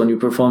this, when you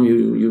perform,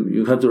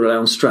 you have to rely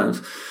on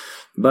strength.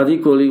 But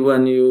equally,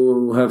 when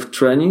you have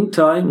training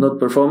time, not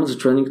performance,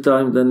 training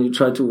time, then you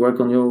try to work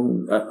on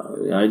your,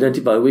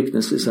 identify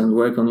weaknesses and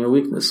work on your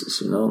weaknesses,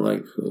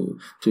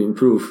 to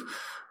improve,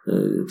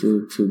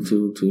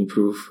 to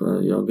improve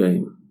your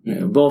game.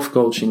 Yeah, both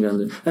coaching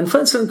and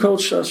fence and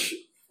coach are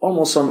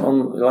almost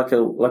on like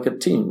a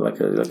team,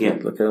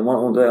 they're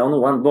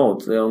on one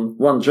boat, they're on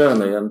one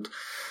journey, and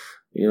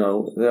they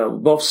are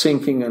both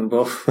sinking and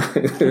both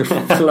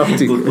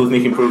floating, both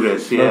making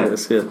progress. Yeah.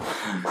 Yes, yeah.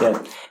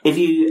 If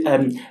you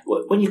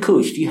when you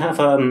coach, do you have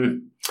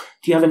an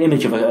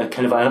image of a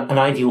kind of an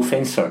ideal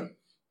fencer,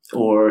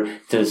 or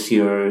does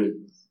your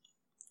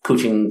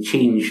coaching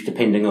change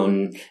depending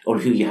on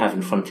who you have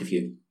in front of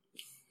you?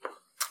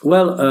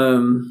 Well,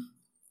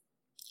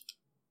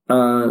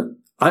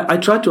 I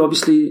try to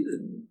obviously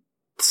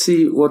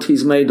see what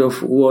he's made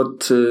of,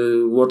 what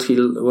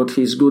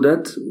he's good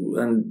at,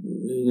 and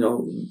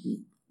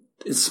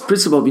it's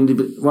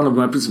one of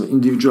my principles,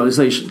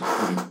 individualization,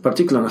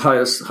 particularly on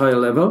higher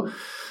level.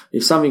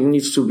 If something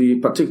needs to be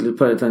particularly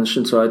paid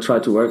attention, so I try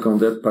to work on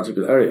that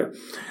particular area,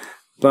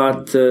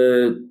 but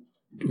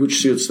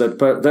which suits that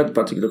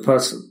particular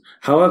person.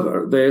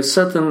 However, there are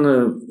certain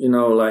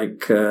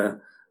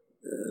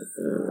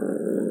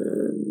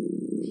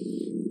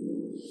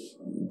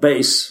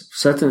base,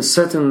 certain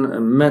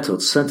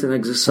methods, certain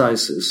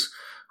exercises,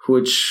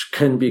 which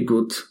can be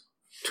good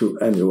to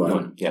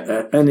anyone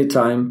at any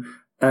time.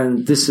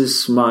 And this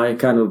is my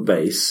kind of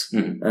base.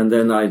 Mm-hmm. And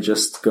then I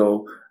just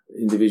go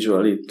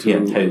individually to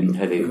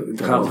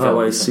how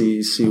I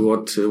see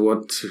what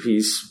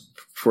he's,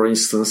 for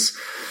instance,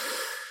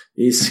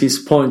 his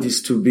point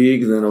is too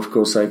big, then of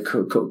course I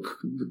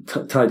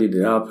tidy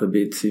it up a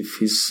bit. If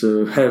his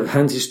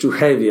hand is too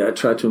heavy, I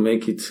try to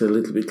make it a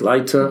little bit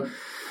lighter,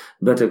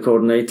 better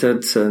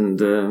coordinated,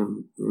 and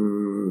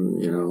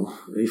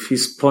if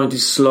his point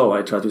is slow,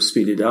 I try to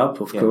speed it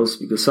up, of course,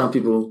 because some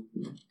people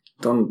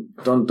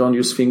don't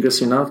use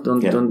fingers enough.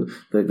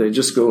 They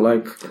just go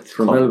like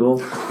from elbow.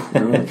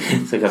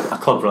 It's like a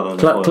club rather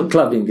than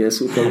clubbing.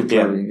 Yes, we call it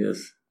clubbing.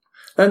 Yes,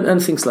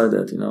 and things like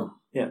that.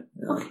 Yeah.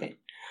 Okay.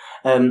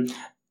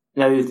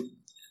 Now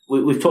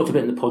we've talked a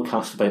bit in the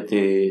podcast about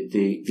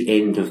the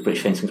end of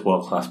British Fencing's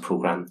World Class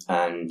programme,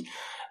 and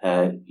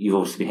you've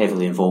obviously been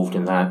heavily involved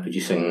in that,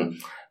 producing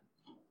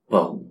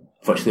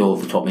virtually all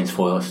of the top men's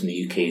foilists in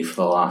the UK for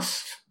the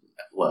last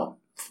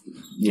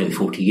nearly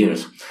 40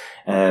 years.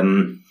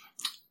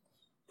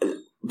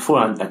 Before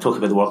I talk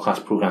about the World Class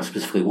programme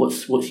specifically,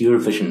 what's your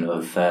vision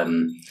of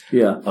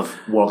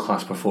world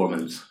class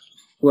performance?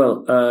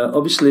 Well,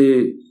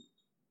 obviously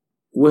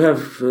we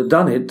have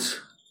done it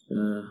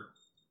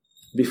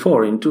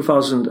before. In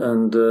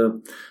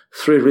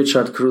 2003,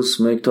 Richard Cruz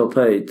made top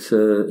 8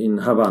 in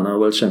Havana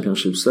World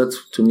Championships. That,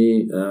 to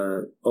me,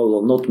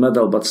 although not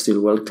medal, but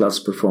still world-class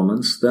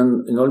performance.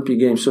 Then in Olympic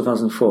Games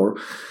 2004,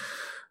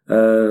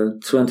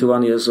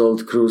 21 years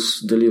old Cruz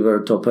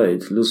delivered top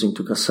 8, losing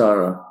to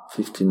Cassara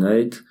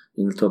 15-8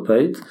 in top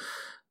 8.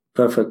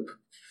 Perfect,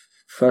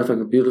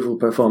 beautiful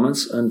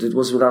performance, and it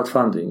was without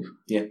funding.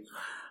 Yeah.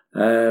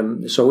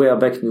 So we are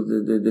back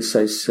to the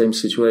same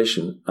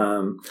situation.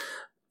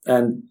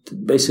 And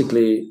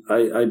basically,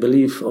 I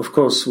believe, of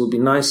course, it would be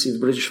nice if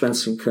British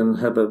fencing can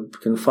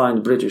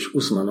find British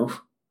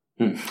Usmanov.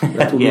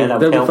 That would be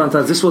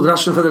fantastic. This is what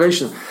Russian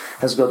Federation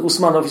has got.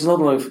 Usmanov is not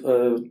only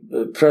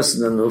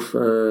president of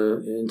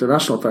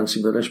International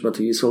Fencing Federation, but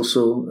he is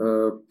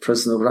also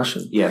president of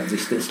Russian. Yeah, they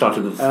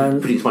started with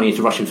putting money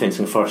into Russian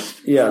fencing first.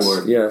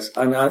 Yes.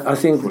 And I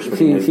think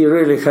he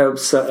really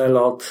helps a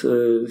lot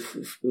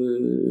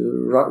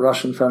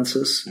Russian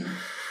fencers. Mm.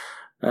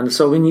 And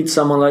so we need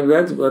someone like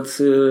that, but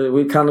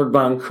we cannot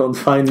bank on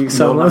finding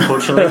someone. No,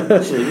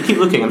 unfortunately. We keep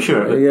looking, I'm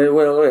sure. Yeah,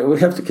 well, we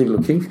have to keep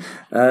looking.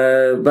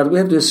 But we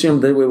have to assume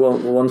that we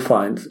won't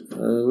find.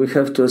 We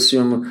have to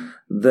assume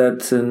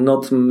that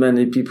not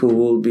many people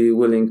will be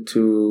willing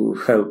to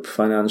help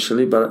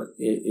financially. But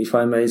if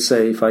I may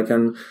say, if I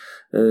can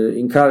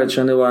encourage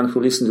anyone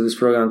who listens to this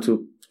program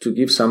to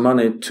give some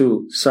money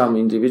to some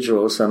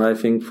individuals, and I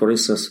think, for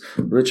instance,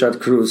 Richard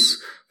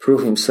Cruz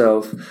proved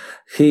himself,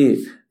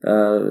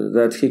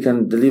 that he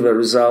can deliver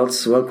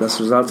results, world-class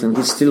results, and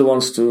he still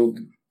wants to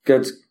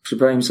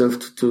prepare himself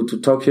to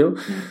Tokyo.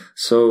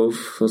 So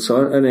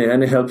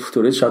any help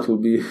to Richard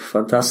would be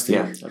fantastic.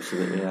 Yeah,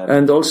 absolutely. Yeah.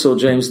 And also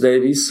James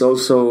Davis,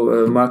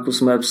 also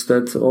Marcus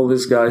Mepstead, all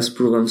these guys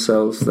prove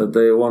themselves that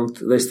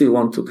they still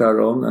want to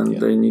carry on, and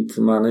they need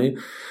money.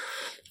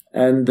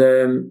 And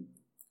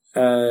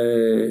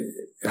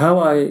how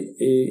I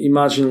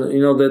imagine,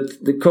 that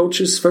the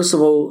coaches, first of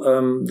all,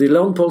 the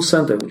Leon Paul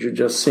Center, which you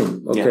just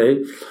seen,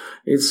 okay,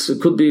 it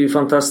could be a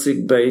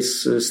fantastic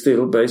base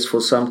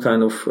for some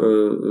kind of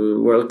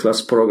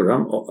world-class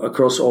program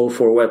across all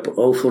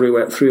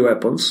three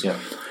weapons. Yeah.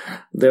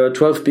 There are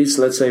 12 pieces,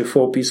 let's say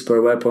 4 pieces per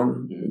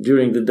weapon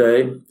during the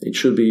day. It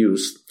should be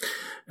used.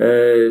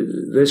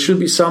 There should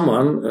be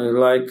someone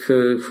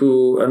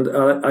who, and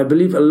I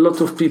believe a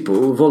lot of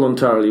people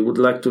voluntarily would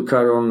like to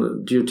carry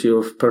on duty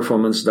of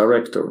performance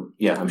director.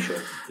 Yeah, I'm sure.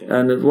 Yeah.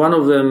 And one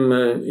of them,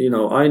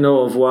 I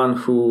know of one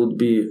who would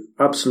be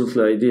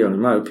absolutely ideal in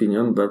my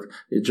opinion, but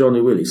Johnny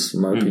Willis,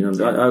 in my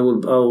opinion. I will,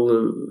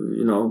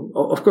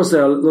 of course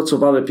there are lots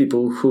of other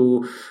people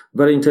who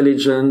very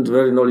intelligent,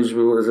 very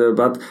knowledgeable,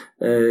 but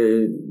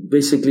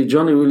basically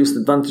Johnny Willis,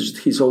 the advantage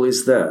he's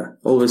always there,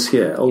 always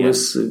here,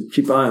 always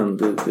keep eye on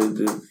the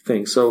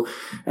thing. So,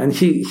 and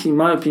he, in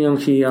my opinion,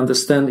 he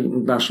understands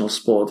international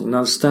sport and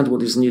understands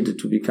what is needed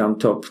to become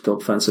top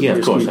fencer. Yeah,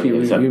 of course.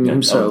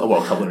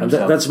 Himself. And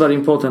that's very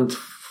important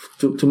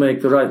to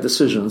make the right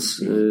decisions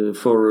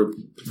for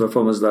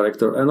performance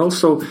director. And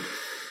also,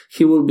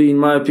 he will be, in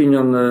my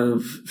opinion,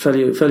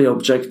 fairly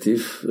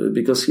objective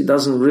because he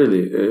doesn't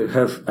really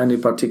have any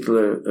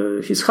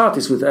particular. His heart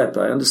is with EPA,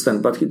 I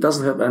understand, but he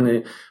doesn't have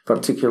any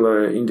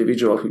particular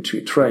individual which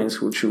he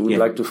trains, which he would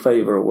like to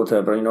favor or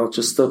whatever.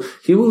 Just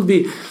he will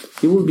be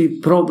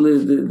probably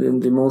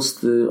the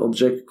most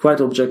quite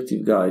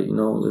objective guy.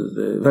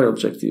 The very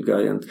objective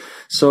guy, and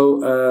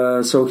so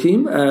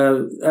him.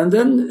 And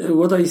then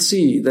what I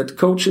see that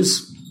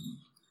coaches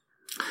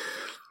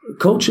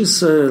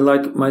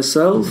like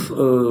myself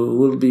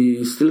will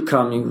be still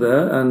coming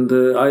there, and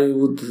I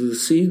would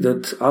see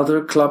that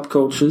other club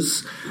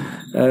coaches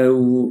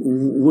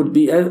would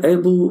be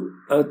able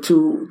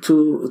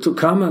to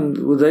come and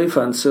with their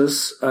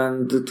fencers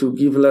and to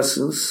give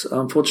lessons.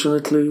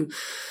 Unfortunately,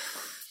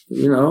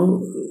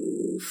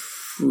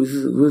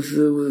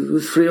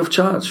 with free of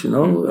charge,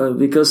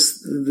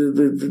 because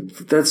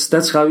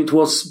that's how it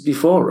was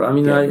before. I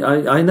mean,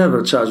 I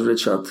never charged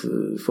Richard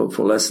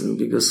for lesson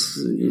because,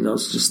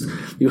 it's just,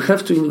 you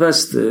have to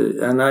invest,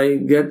 and I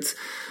get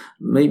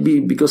maybe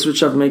because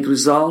Richard make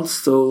results,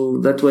 so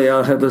that way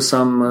I'll have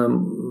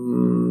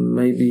some,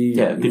 maybe.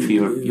 Yeah, good for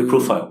your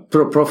profile.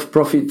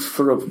 Profit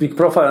for a big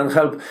profile and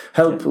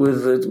help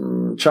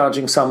with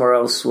charging somewhere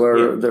else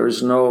where there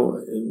is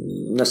no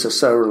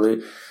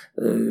necessarily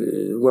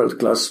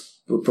world-class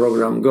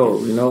program goal,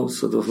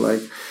 sort of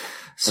like.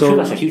 So I'm sure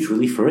that's a huge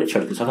relief for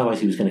Richard, because otherwise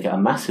he was going to get a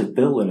massive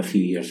bill in a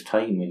few years'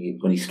 time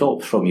when he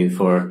stops from you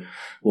for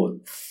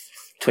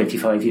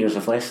 25 years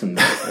of lessons.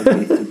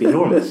 It'd be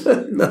enormous.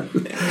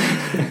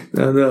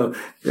 No.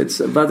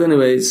 But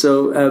anyway,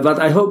 but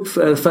I hope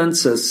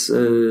fencers,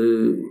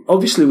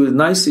 obviously it would be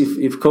nice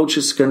if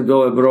coaches can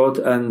go abroad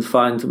and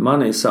find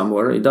money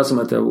somewhere. It doesn't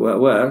matter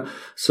where,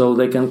 so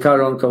they can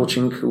carry on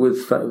coaching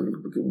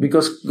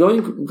because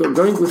going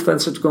with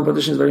fencer to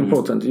competition is very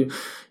important.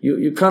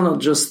 You cannot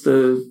just,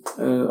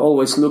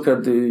 always look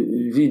at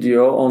the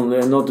video on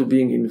not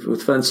being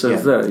with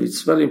fencers there.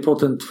 It's very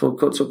important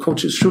so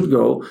coaches should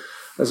go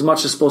as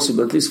much as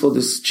possible, at least for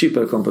these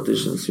cheaper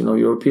competitions,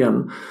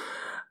 European.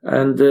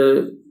 And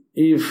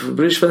if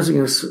British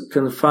Fencing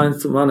can find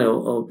money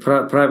or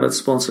private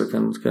sponsor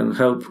can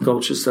help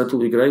coaches, that will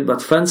be great.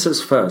 But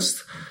fencers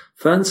first.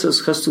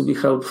 Fencers has to be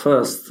helped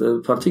first,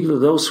 particularly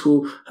those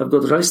who have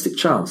got realistic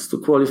chance to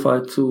qualify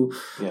to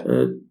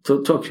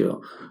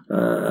Tokyo.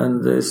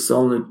 And there's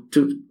only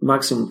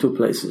maximum two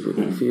places we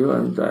can feel.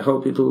 And I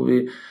hope it will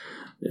be,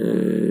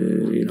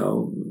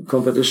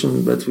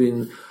 competition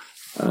between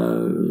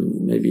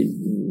maybe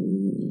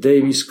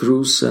Davis,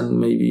 Cruz, and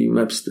maybe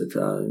Mepstead.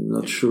 I'm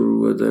not sure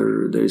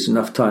whether there is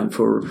enough time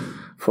for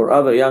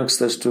other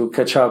youngsters to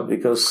catch up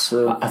because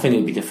I think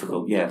it'd be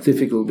difficult. Yeah,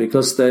 difficult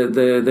because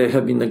they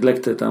have been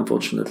neglected,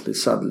 unfortunately,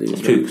 sadly.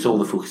 It's true because all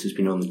the focus has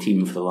been on the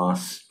team for the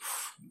last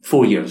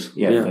 4 years.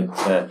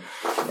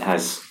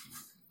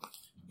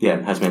 It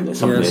has meant that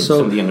some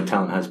of the younger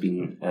talent has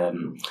been.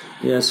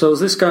 So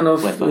this kind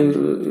of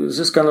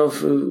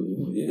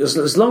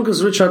as long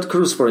as Richard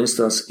Cruz, for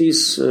instance,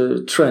 is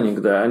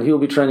training there, and he'll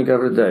be training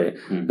every day.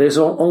 There's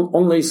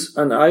only,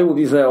 and I will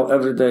be there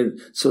every day.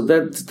 So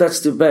that's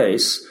the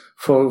base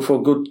for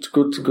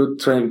good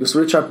training, because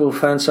Richard will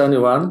fence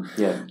anyone,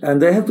 and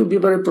they have to be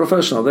very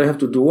professional. They have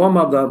to do warm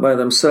up by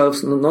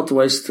themselves, not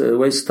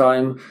waste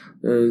time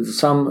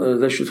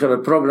They should have a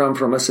program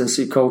from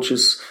SNC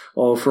coaches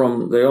or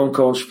from their own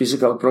coach,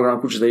 physical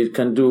program, which they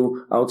can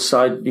do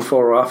outside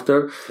before or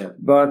after. Yeah.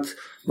 But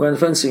when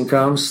fencing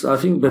comes, I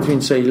think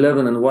between, say,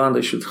 11 and 1,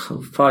 they should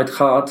fight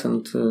hard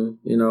and,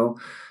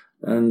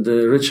 and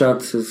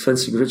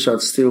Fencing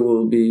Richard still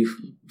will be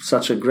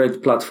such a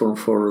great platform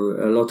for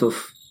a lot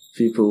of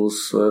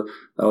people's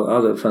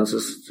other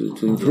fences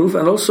to improve.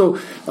 And also,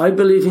 I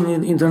believe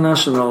in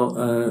international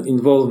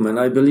involvement.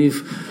 I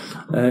believe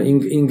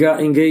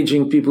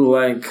engaging people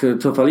like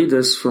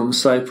Tofalides from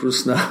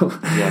Cyprus now,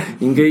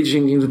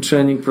 engaging in the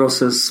training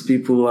process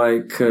people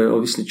like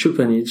obviously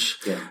Čupenić,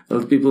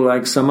 people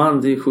like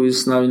Samandi, who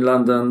is now in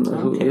London.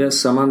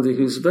 Samandi,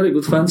 who is a very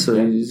good fencer.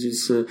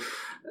 He's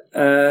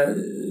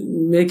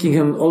making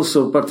him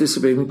also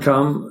participate and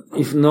come.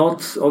 If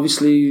not,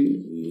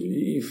 obviously,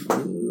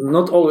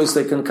 not always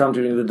they can come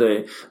during the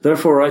day.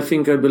 Therefore, I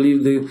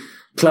believe the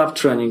club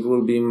training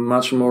will be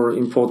much more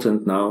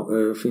important now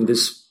in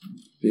this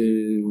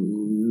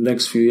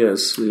next few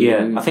years.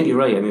 I think you're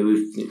right. I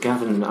mean,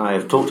 Gavin and I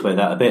have talked about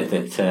that a bit,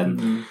 that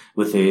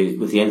with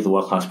the end of the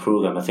world-class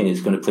programme, I think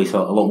it's going to place a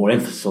lot more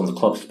emphasis on the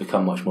clubs to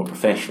become much more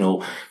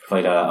professional,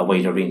 provide a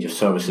wider range of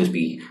services,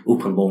 be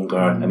open longer.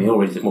 I mean,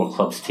 already there's more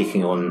clubs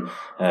taking on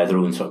their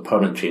own sort of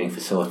permanent training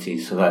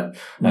facilities, so that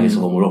gives a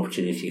lot more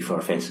opportunity for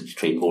our fencers to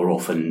train more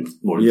often,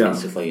 more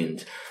intensively,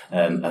 and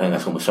I think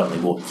that's almost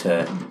certainly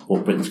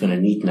what Britain's going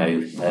to need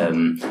now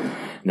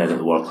that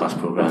the world class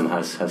programme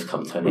has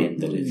come to an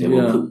end. That it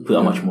will put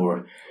a much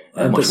more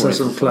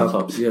emphasis on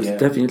clubs. Yes,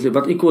 definitely.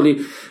 But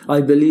equally,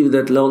 I believe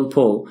that Leon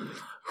Paul,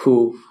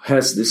 who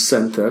has this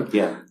centre,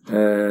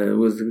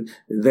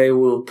 they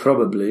will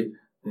probably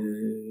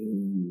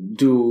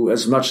do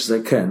as much as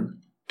they can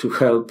to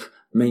help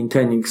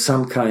maintaining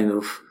some kind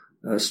of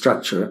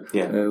structure,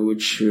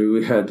 which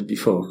we had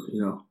before,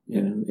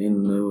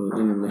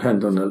 in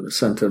hand on the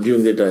center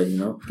during the day,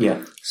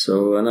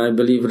 So, and I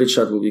believe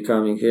Richard will be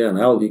coming here, and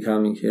I'll be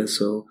coming here.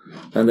 So,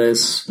 and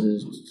there's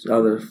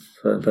other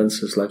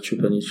fencers like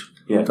Čupenić.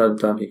 From time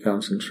to time he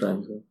comes and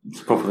trains.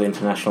 It's a properly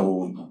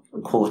international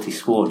quality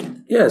squad.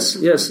 Yes.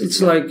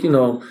 It's like, we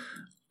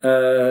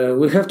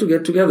have to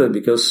get together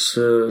because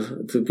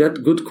to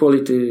get good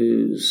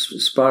quality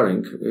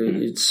sparring,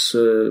 it's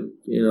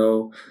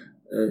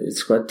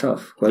it's quite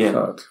tough, quite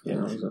hard.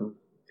 So.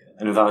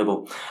 And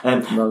invaluable.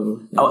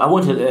 I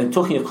wanted,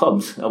 talking of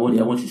clubs, I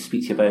wanted to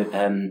speak to you about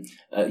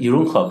your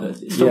own club.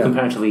 It's still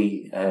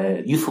comparatively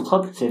youthful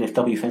club,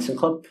 ZFW Fencing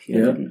Club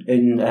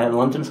in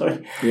London.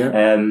 Sorry.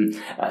 Yeah.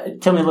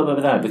 Tell me a little bit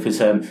about that,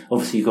 because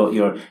obviously you've got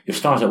your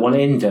stars at one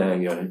end,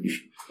 your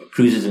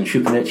Cruises and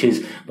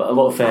Čupenićes, but a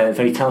lot of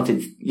very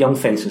talented young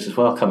fencers as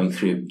well coming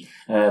through.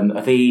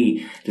 Do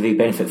they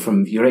benefit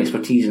from your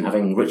expertise in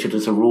having Richard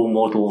as a role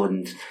model,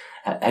 and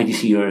how do you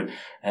see your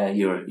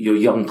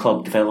young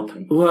club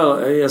developing?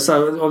 Well, yes,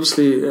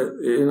 obviously,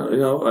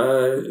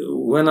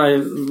 when I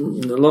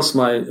lost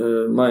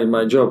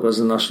my job as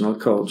a national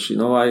coach,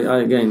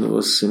 I again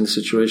was in the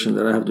situation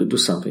that I have to do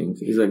something,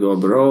 either go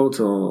abroad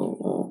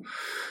or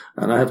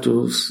and I have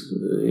to,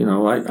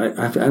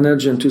 I have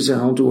energy and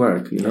enthusiasm to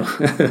work,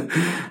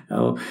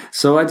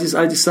 So I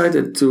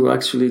decided to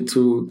actually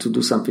to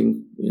do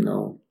something,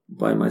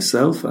 by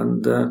myself,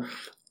 and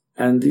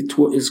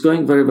it's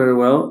going very, very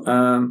well,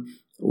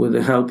 with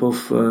the help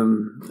of,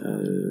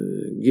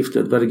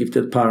 very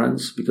gifted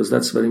parents, because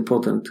that's very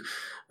important,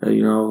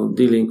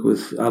 dealing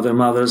with other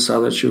mothers,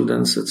 other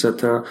children,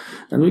 etc.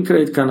 And we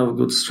create kind of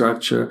good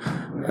structure,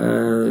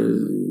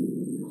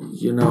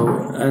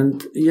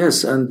 and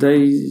yes, and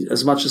they,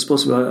 as much as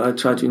possible, I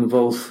try to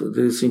involve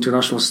this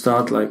international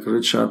start like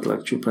Richard,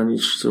 like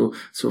Čupenić.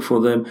 So for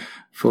them,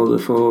 for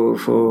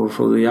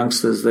the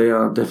youngsters, they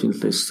are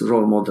definitely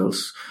role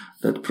models.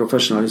 That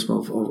professionalism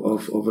of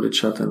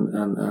Richard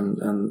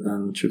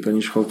and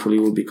Čupenić hopefully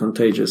will be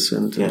contagious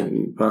and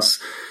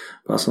pass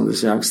on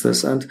these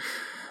youngsters. And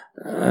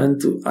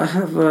I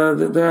have,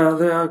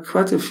 there are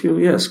quite a few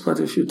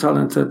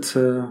talented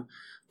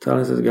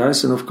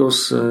guys, and of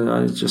course,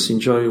 I just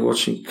enjoy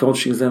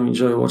coaching them,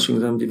 enjoy watching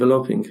them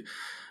developing.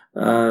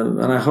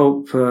 And I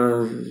hope,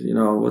 I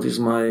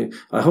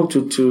hope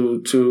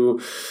to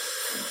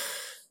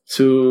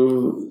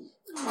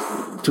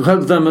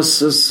help them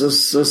as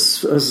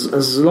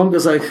long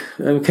as I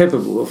am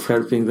capable of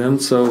helping them.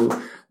 So,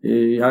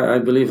 I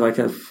believe I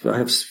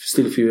have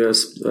still a few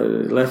years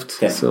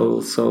left. Yeah.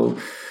 So,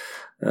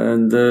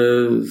 and,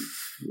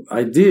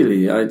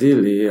 Ideally, I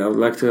would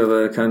like to have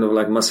a kind of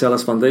like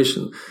Marcialas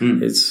Foundation.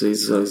 It's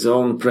his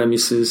own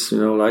premises,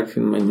 like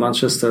in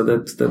Manchester,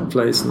 that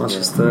place,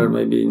 Manchester,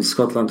 maybe in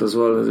Scotland as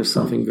well. There's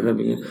something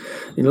happening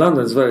in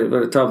London. It's very,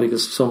 very tough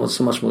because it's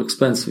so much more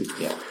expensive.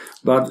 Yeah.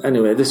 But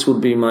anyway, this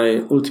would be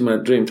my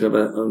ultimate dream to have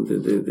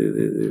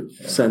the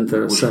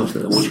center.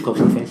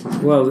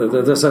 Well,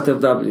 the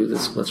ZFW.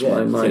 That's much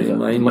my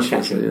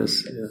initiative.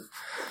 Yes. Yeah.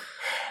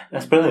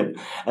 That's brilliant.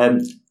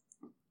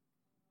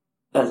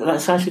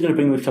 That's actually going to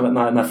bring me to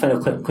my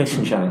final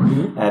question, Janet.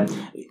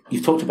 Mm-hmm.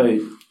 You've talked about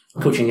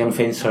coaching young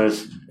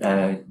fencers,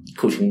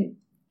 coaching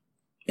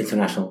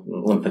international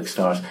Olympic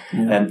stars.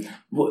 Yeah.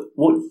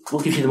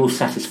 What gives you the most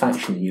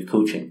satisfaction in your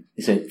coaching?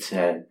 Is it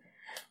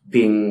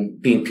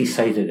being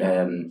piece-side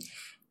at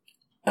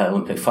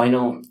Olympic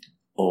final,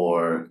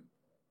 or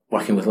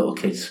working with little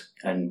kids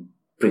and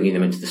bringing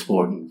them into the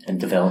sport and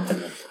developing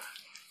them?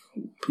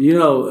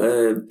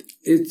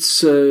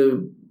 It's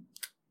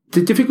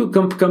difficult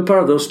to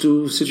compare those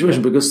two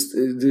situations, because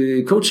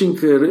the coaching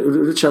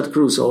Richard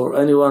Cruz or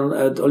anyone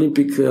at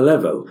Olympic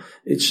level,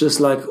 it's just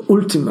like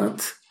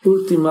ultimate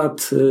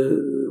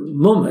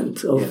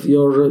moment of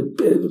your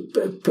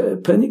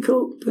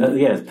pinnacle.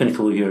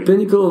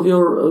 Pinnacle of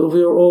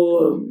your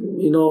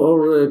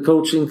all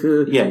coaching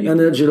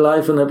energy,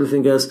 life, and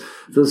everything else.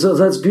 So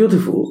that's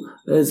beautiful.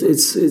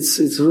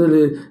 It's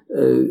really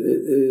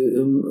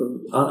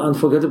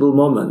unforgettable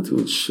moment,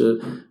 which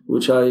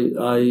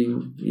I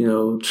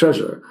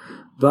treasure.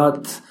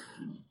 But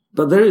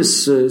there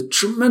is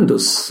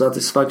tremendous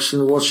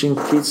satisfaction watching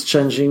kids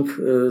changing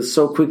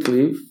so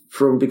quickly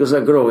because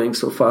they're growing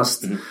so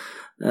fast,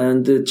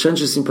 and the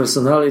changes in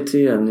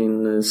personality and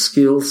in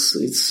skills.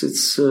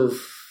 It's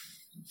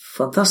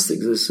fantastic.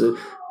 It's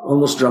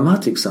almost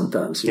dramatic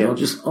sometimes.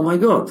 Just, oh my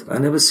God, I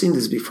never seen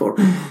this before.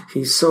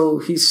 He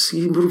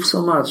improved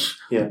so much.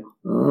 Yeah.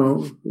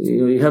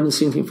 You haven't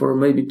seen him for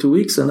maybe 2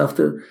 weeks, and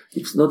after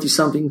you've noticed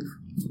something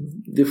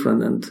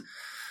different, and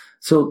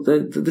so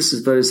this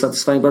is very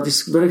satisfying. But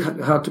it's very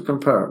hard to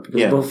compare,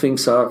 because both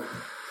things are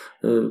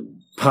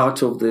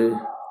part of the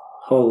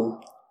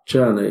whole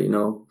journey,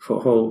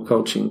 for whole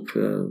coaching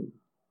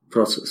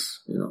process,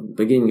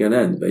 beginning and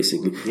end,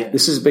 basically. Yeah.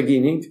 This is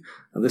beginning,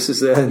 and this is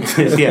the end.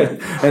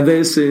 And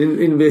there's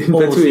in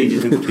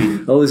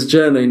between, all this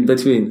journey in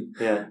between.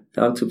 Yeah.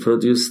 How to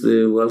produce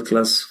the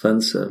world-class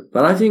fencer.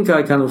 But I think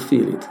I kind of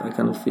feel it.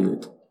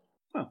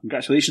 Well,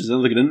 congratulations.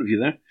 Another good interview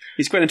there.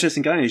 He's quite an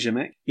interesting guy,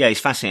 Zhamek. Yeah, he's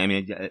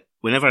fascinating. I mean,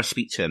 whenever I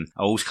speak to him,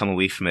 I always come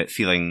away from it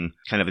feeling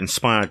kind of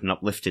inspired and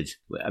uplifted.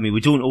 I mean, I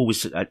don't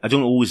always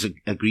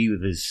agree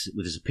with his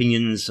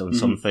opinions on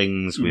some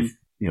things. We've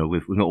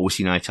not always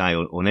seen eye to eye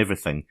on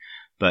everything,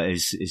 but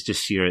his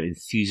just sheer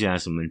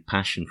enthusiasm and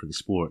passion for the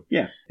sport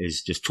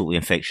is just totally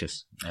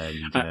infectious.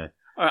 And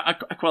I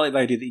quite like the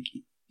idea that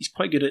he's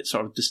quite good at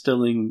sort of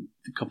distilling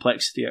the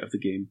complexity out of the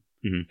game.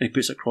 And he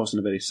puts it across in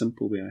a very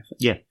simple way, I think.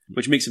 Yeah.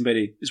 Which makes him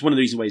it's one of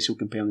the reasons why he's so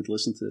compelling to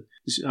listen to.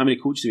 How many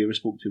coaches have you ever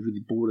spoke to really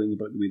boring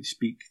about the way they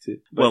speak to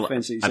about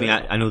fences?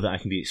 I know that I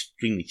can be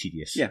extremely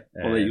tedious. Yeah.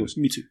 Well, there you go.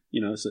 Me too.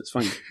 So it's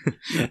fine.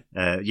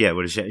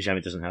 Whereas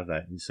Zhamek doesn't have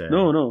that.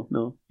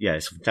 No. Yeah,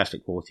 it's a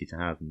fantastic quality to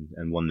have,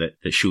 and one that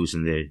shows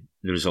in the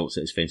results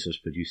that his fencers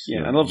produce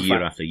I love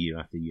year after year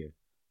after year.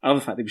 I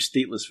love the fact that he was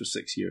stateless for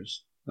 6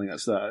 years. I think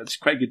that's that. It's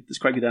quite good. It's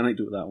quite a good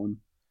anecdote, that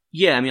one.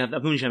 Yeah, I mean,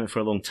 I've known Zhamek for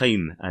a long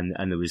time, and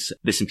there was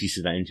bits and pieces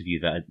of that interview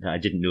that I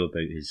didn't know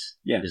about his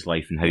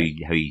life and how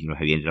he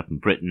ended up in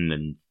Britain,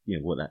 and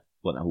what that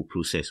whole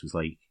process was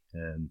like.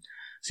 I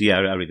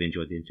really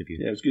enjoyed the interview.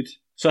 Yeah, it was good.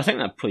 So I think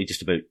that probably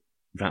just about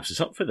wraps us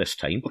up for this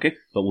time. Okay,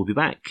 but we'll be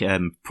back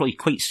probably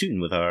quite soon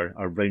with our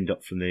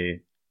roundup from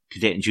the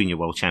Cadet and Junior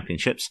World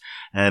Championships,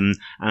 and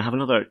I have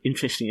another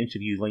interesting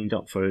interview lined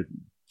up for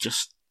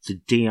just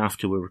the day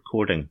after we're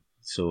recording.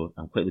 So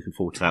I'm quite looking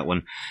forward to that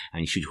one,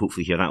 and you should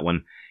hopefully hear that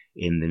one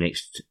in the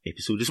next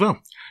episode as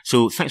well.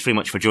 So thanks very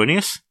much for joining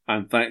us.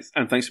 And thanks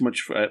so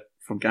much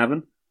from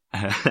Gavin.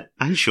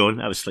 And Sean.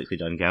 That was slightly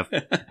done, Gav.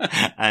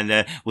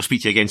 And we'll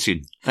speak to you again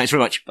soon. Thanks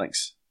very much.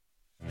 Thanks.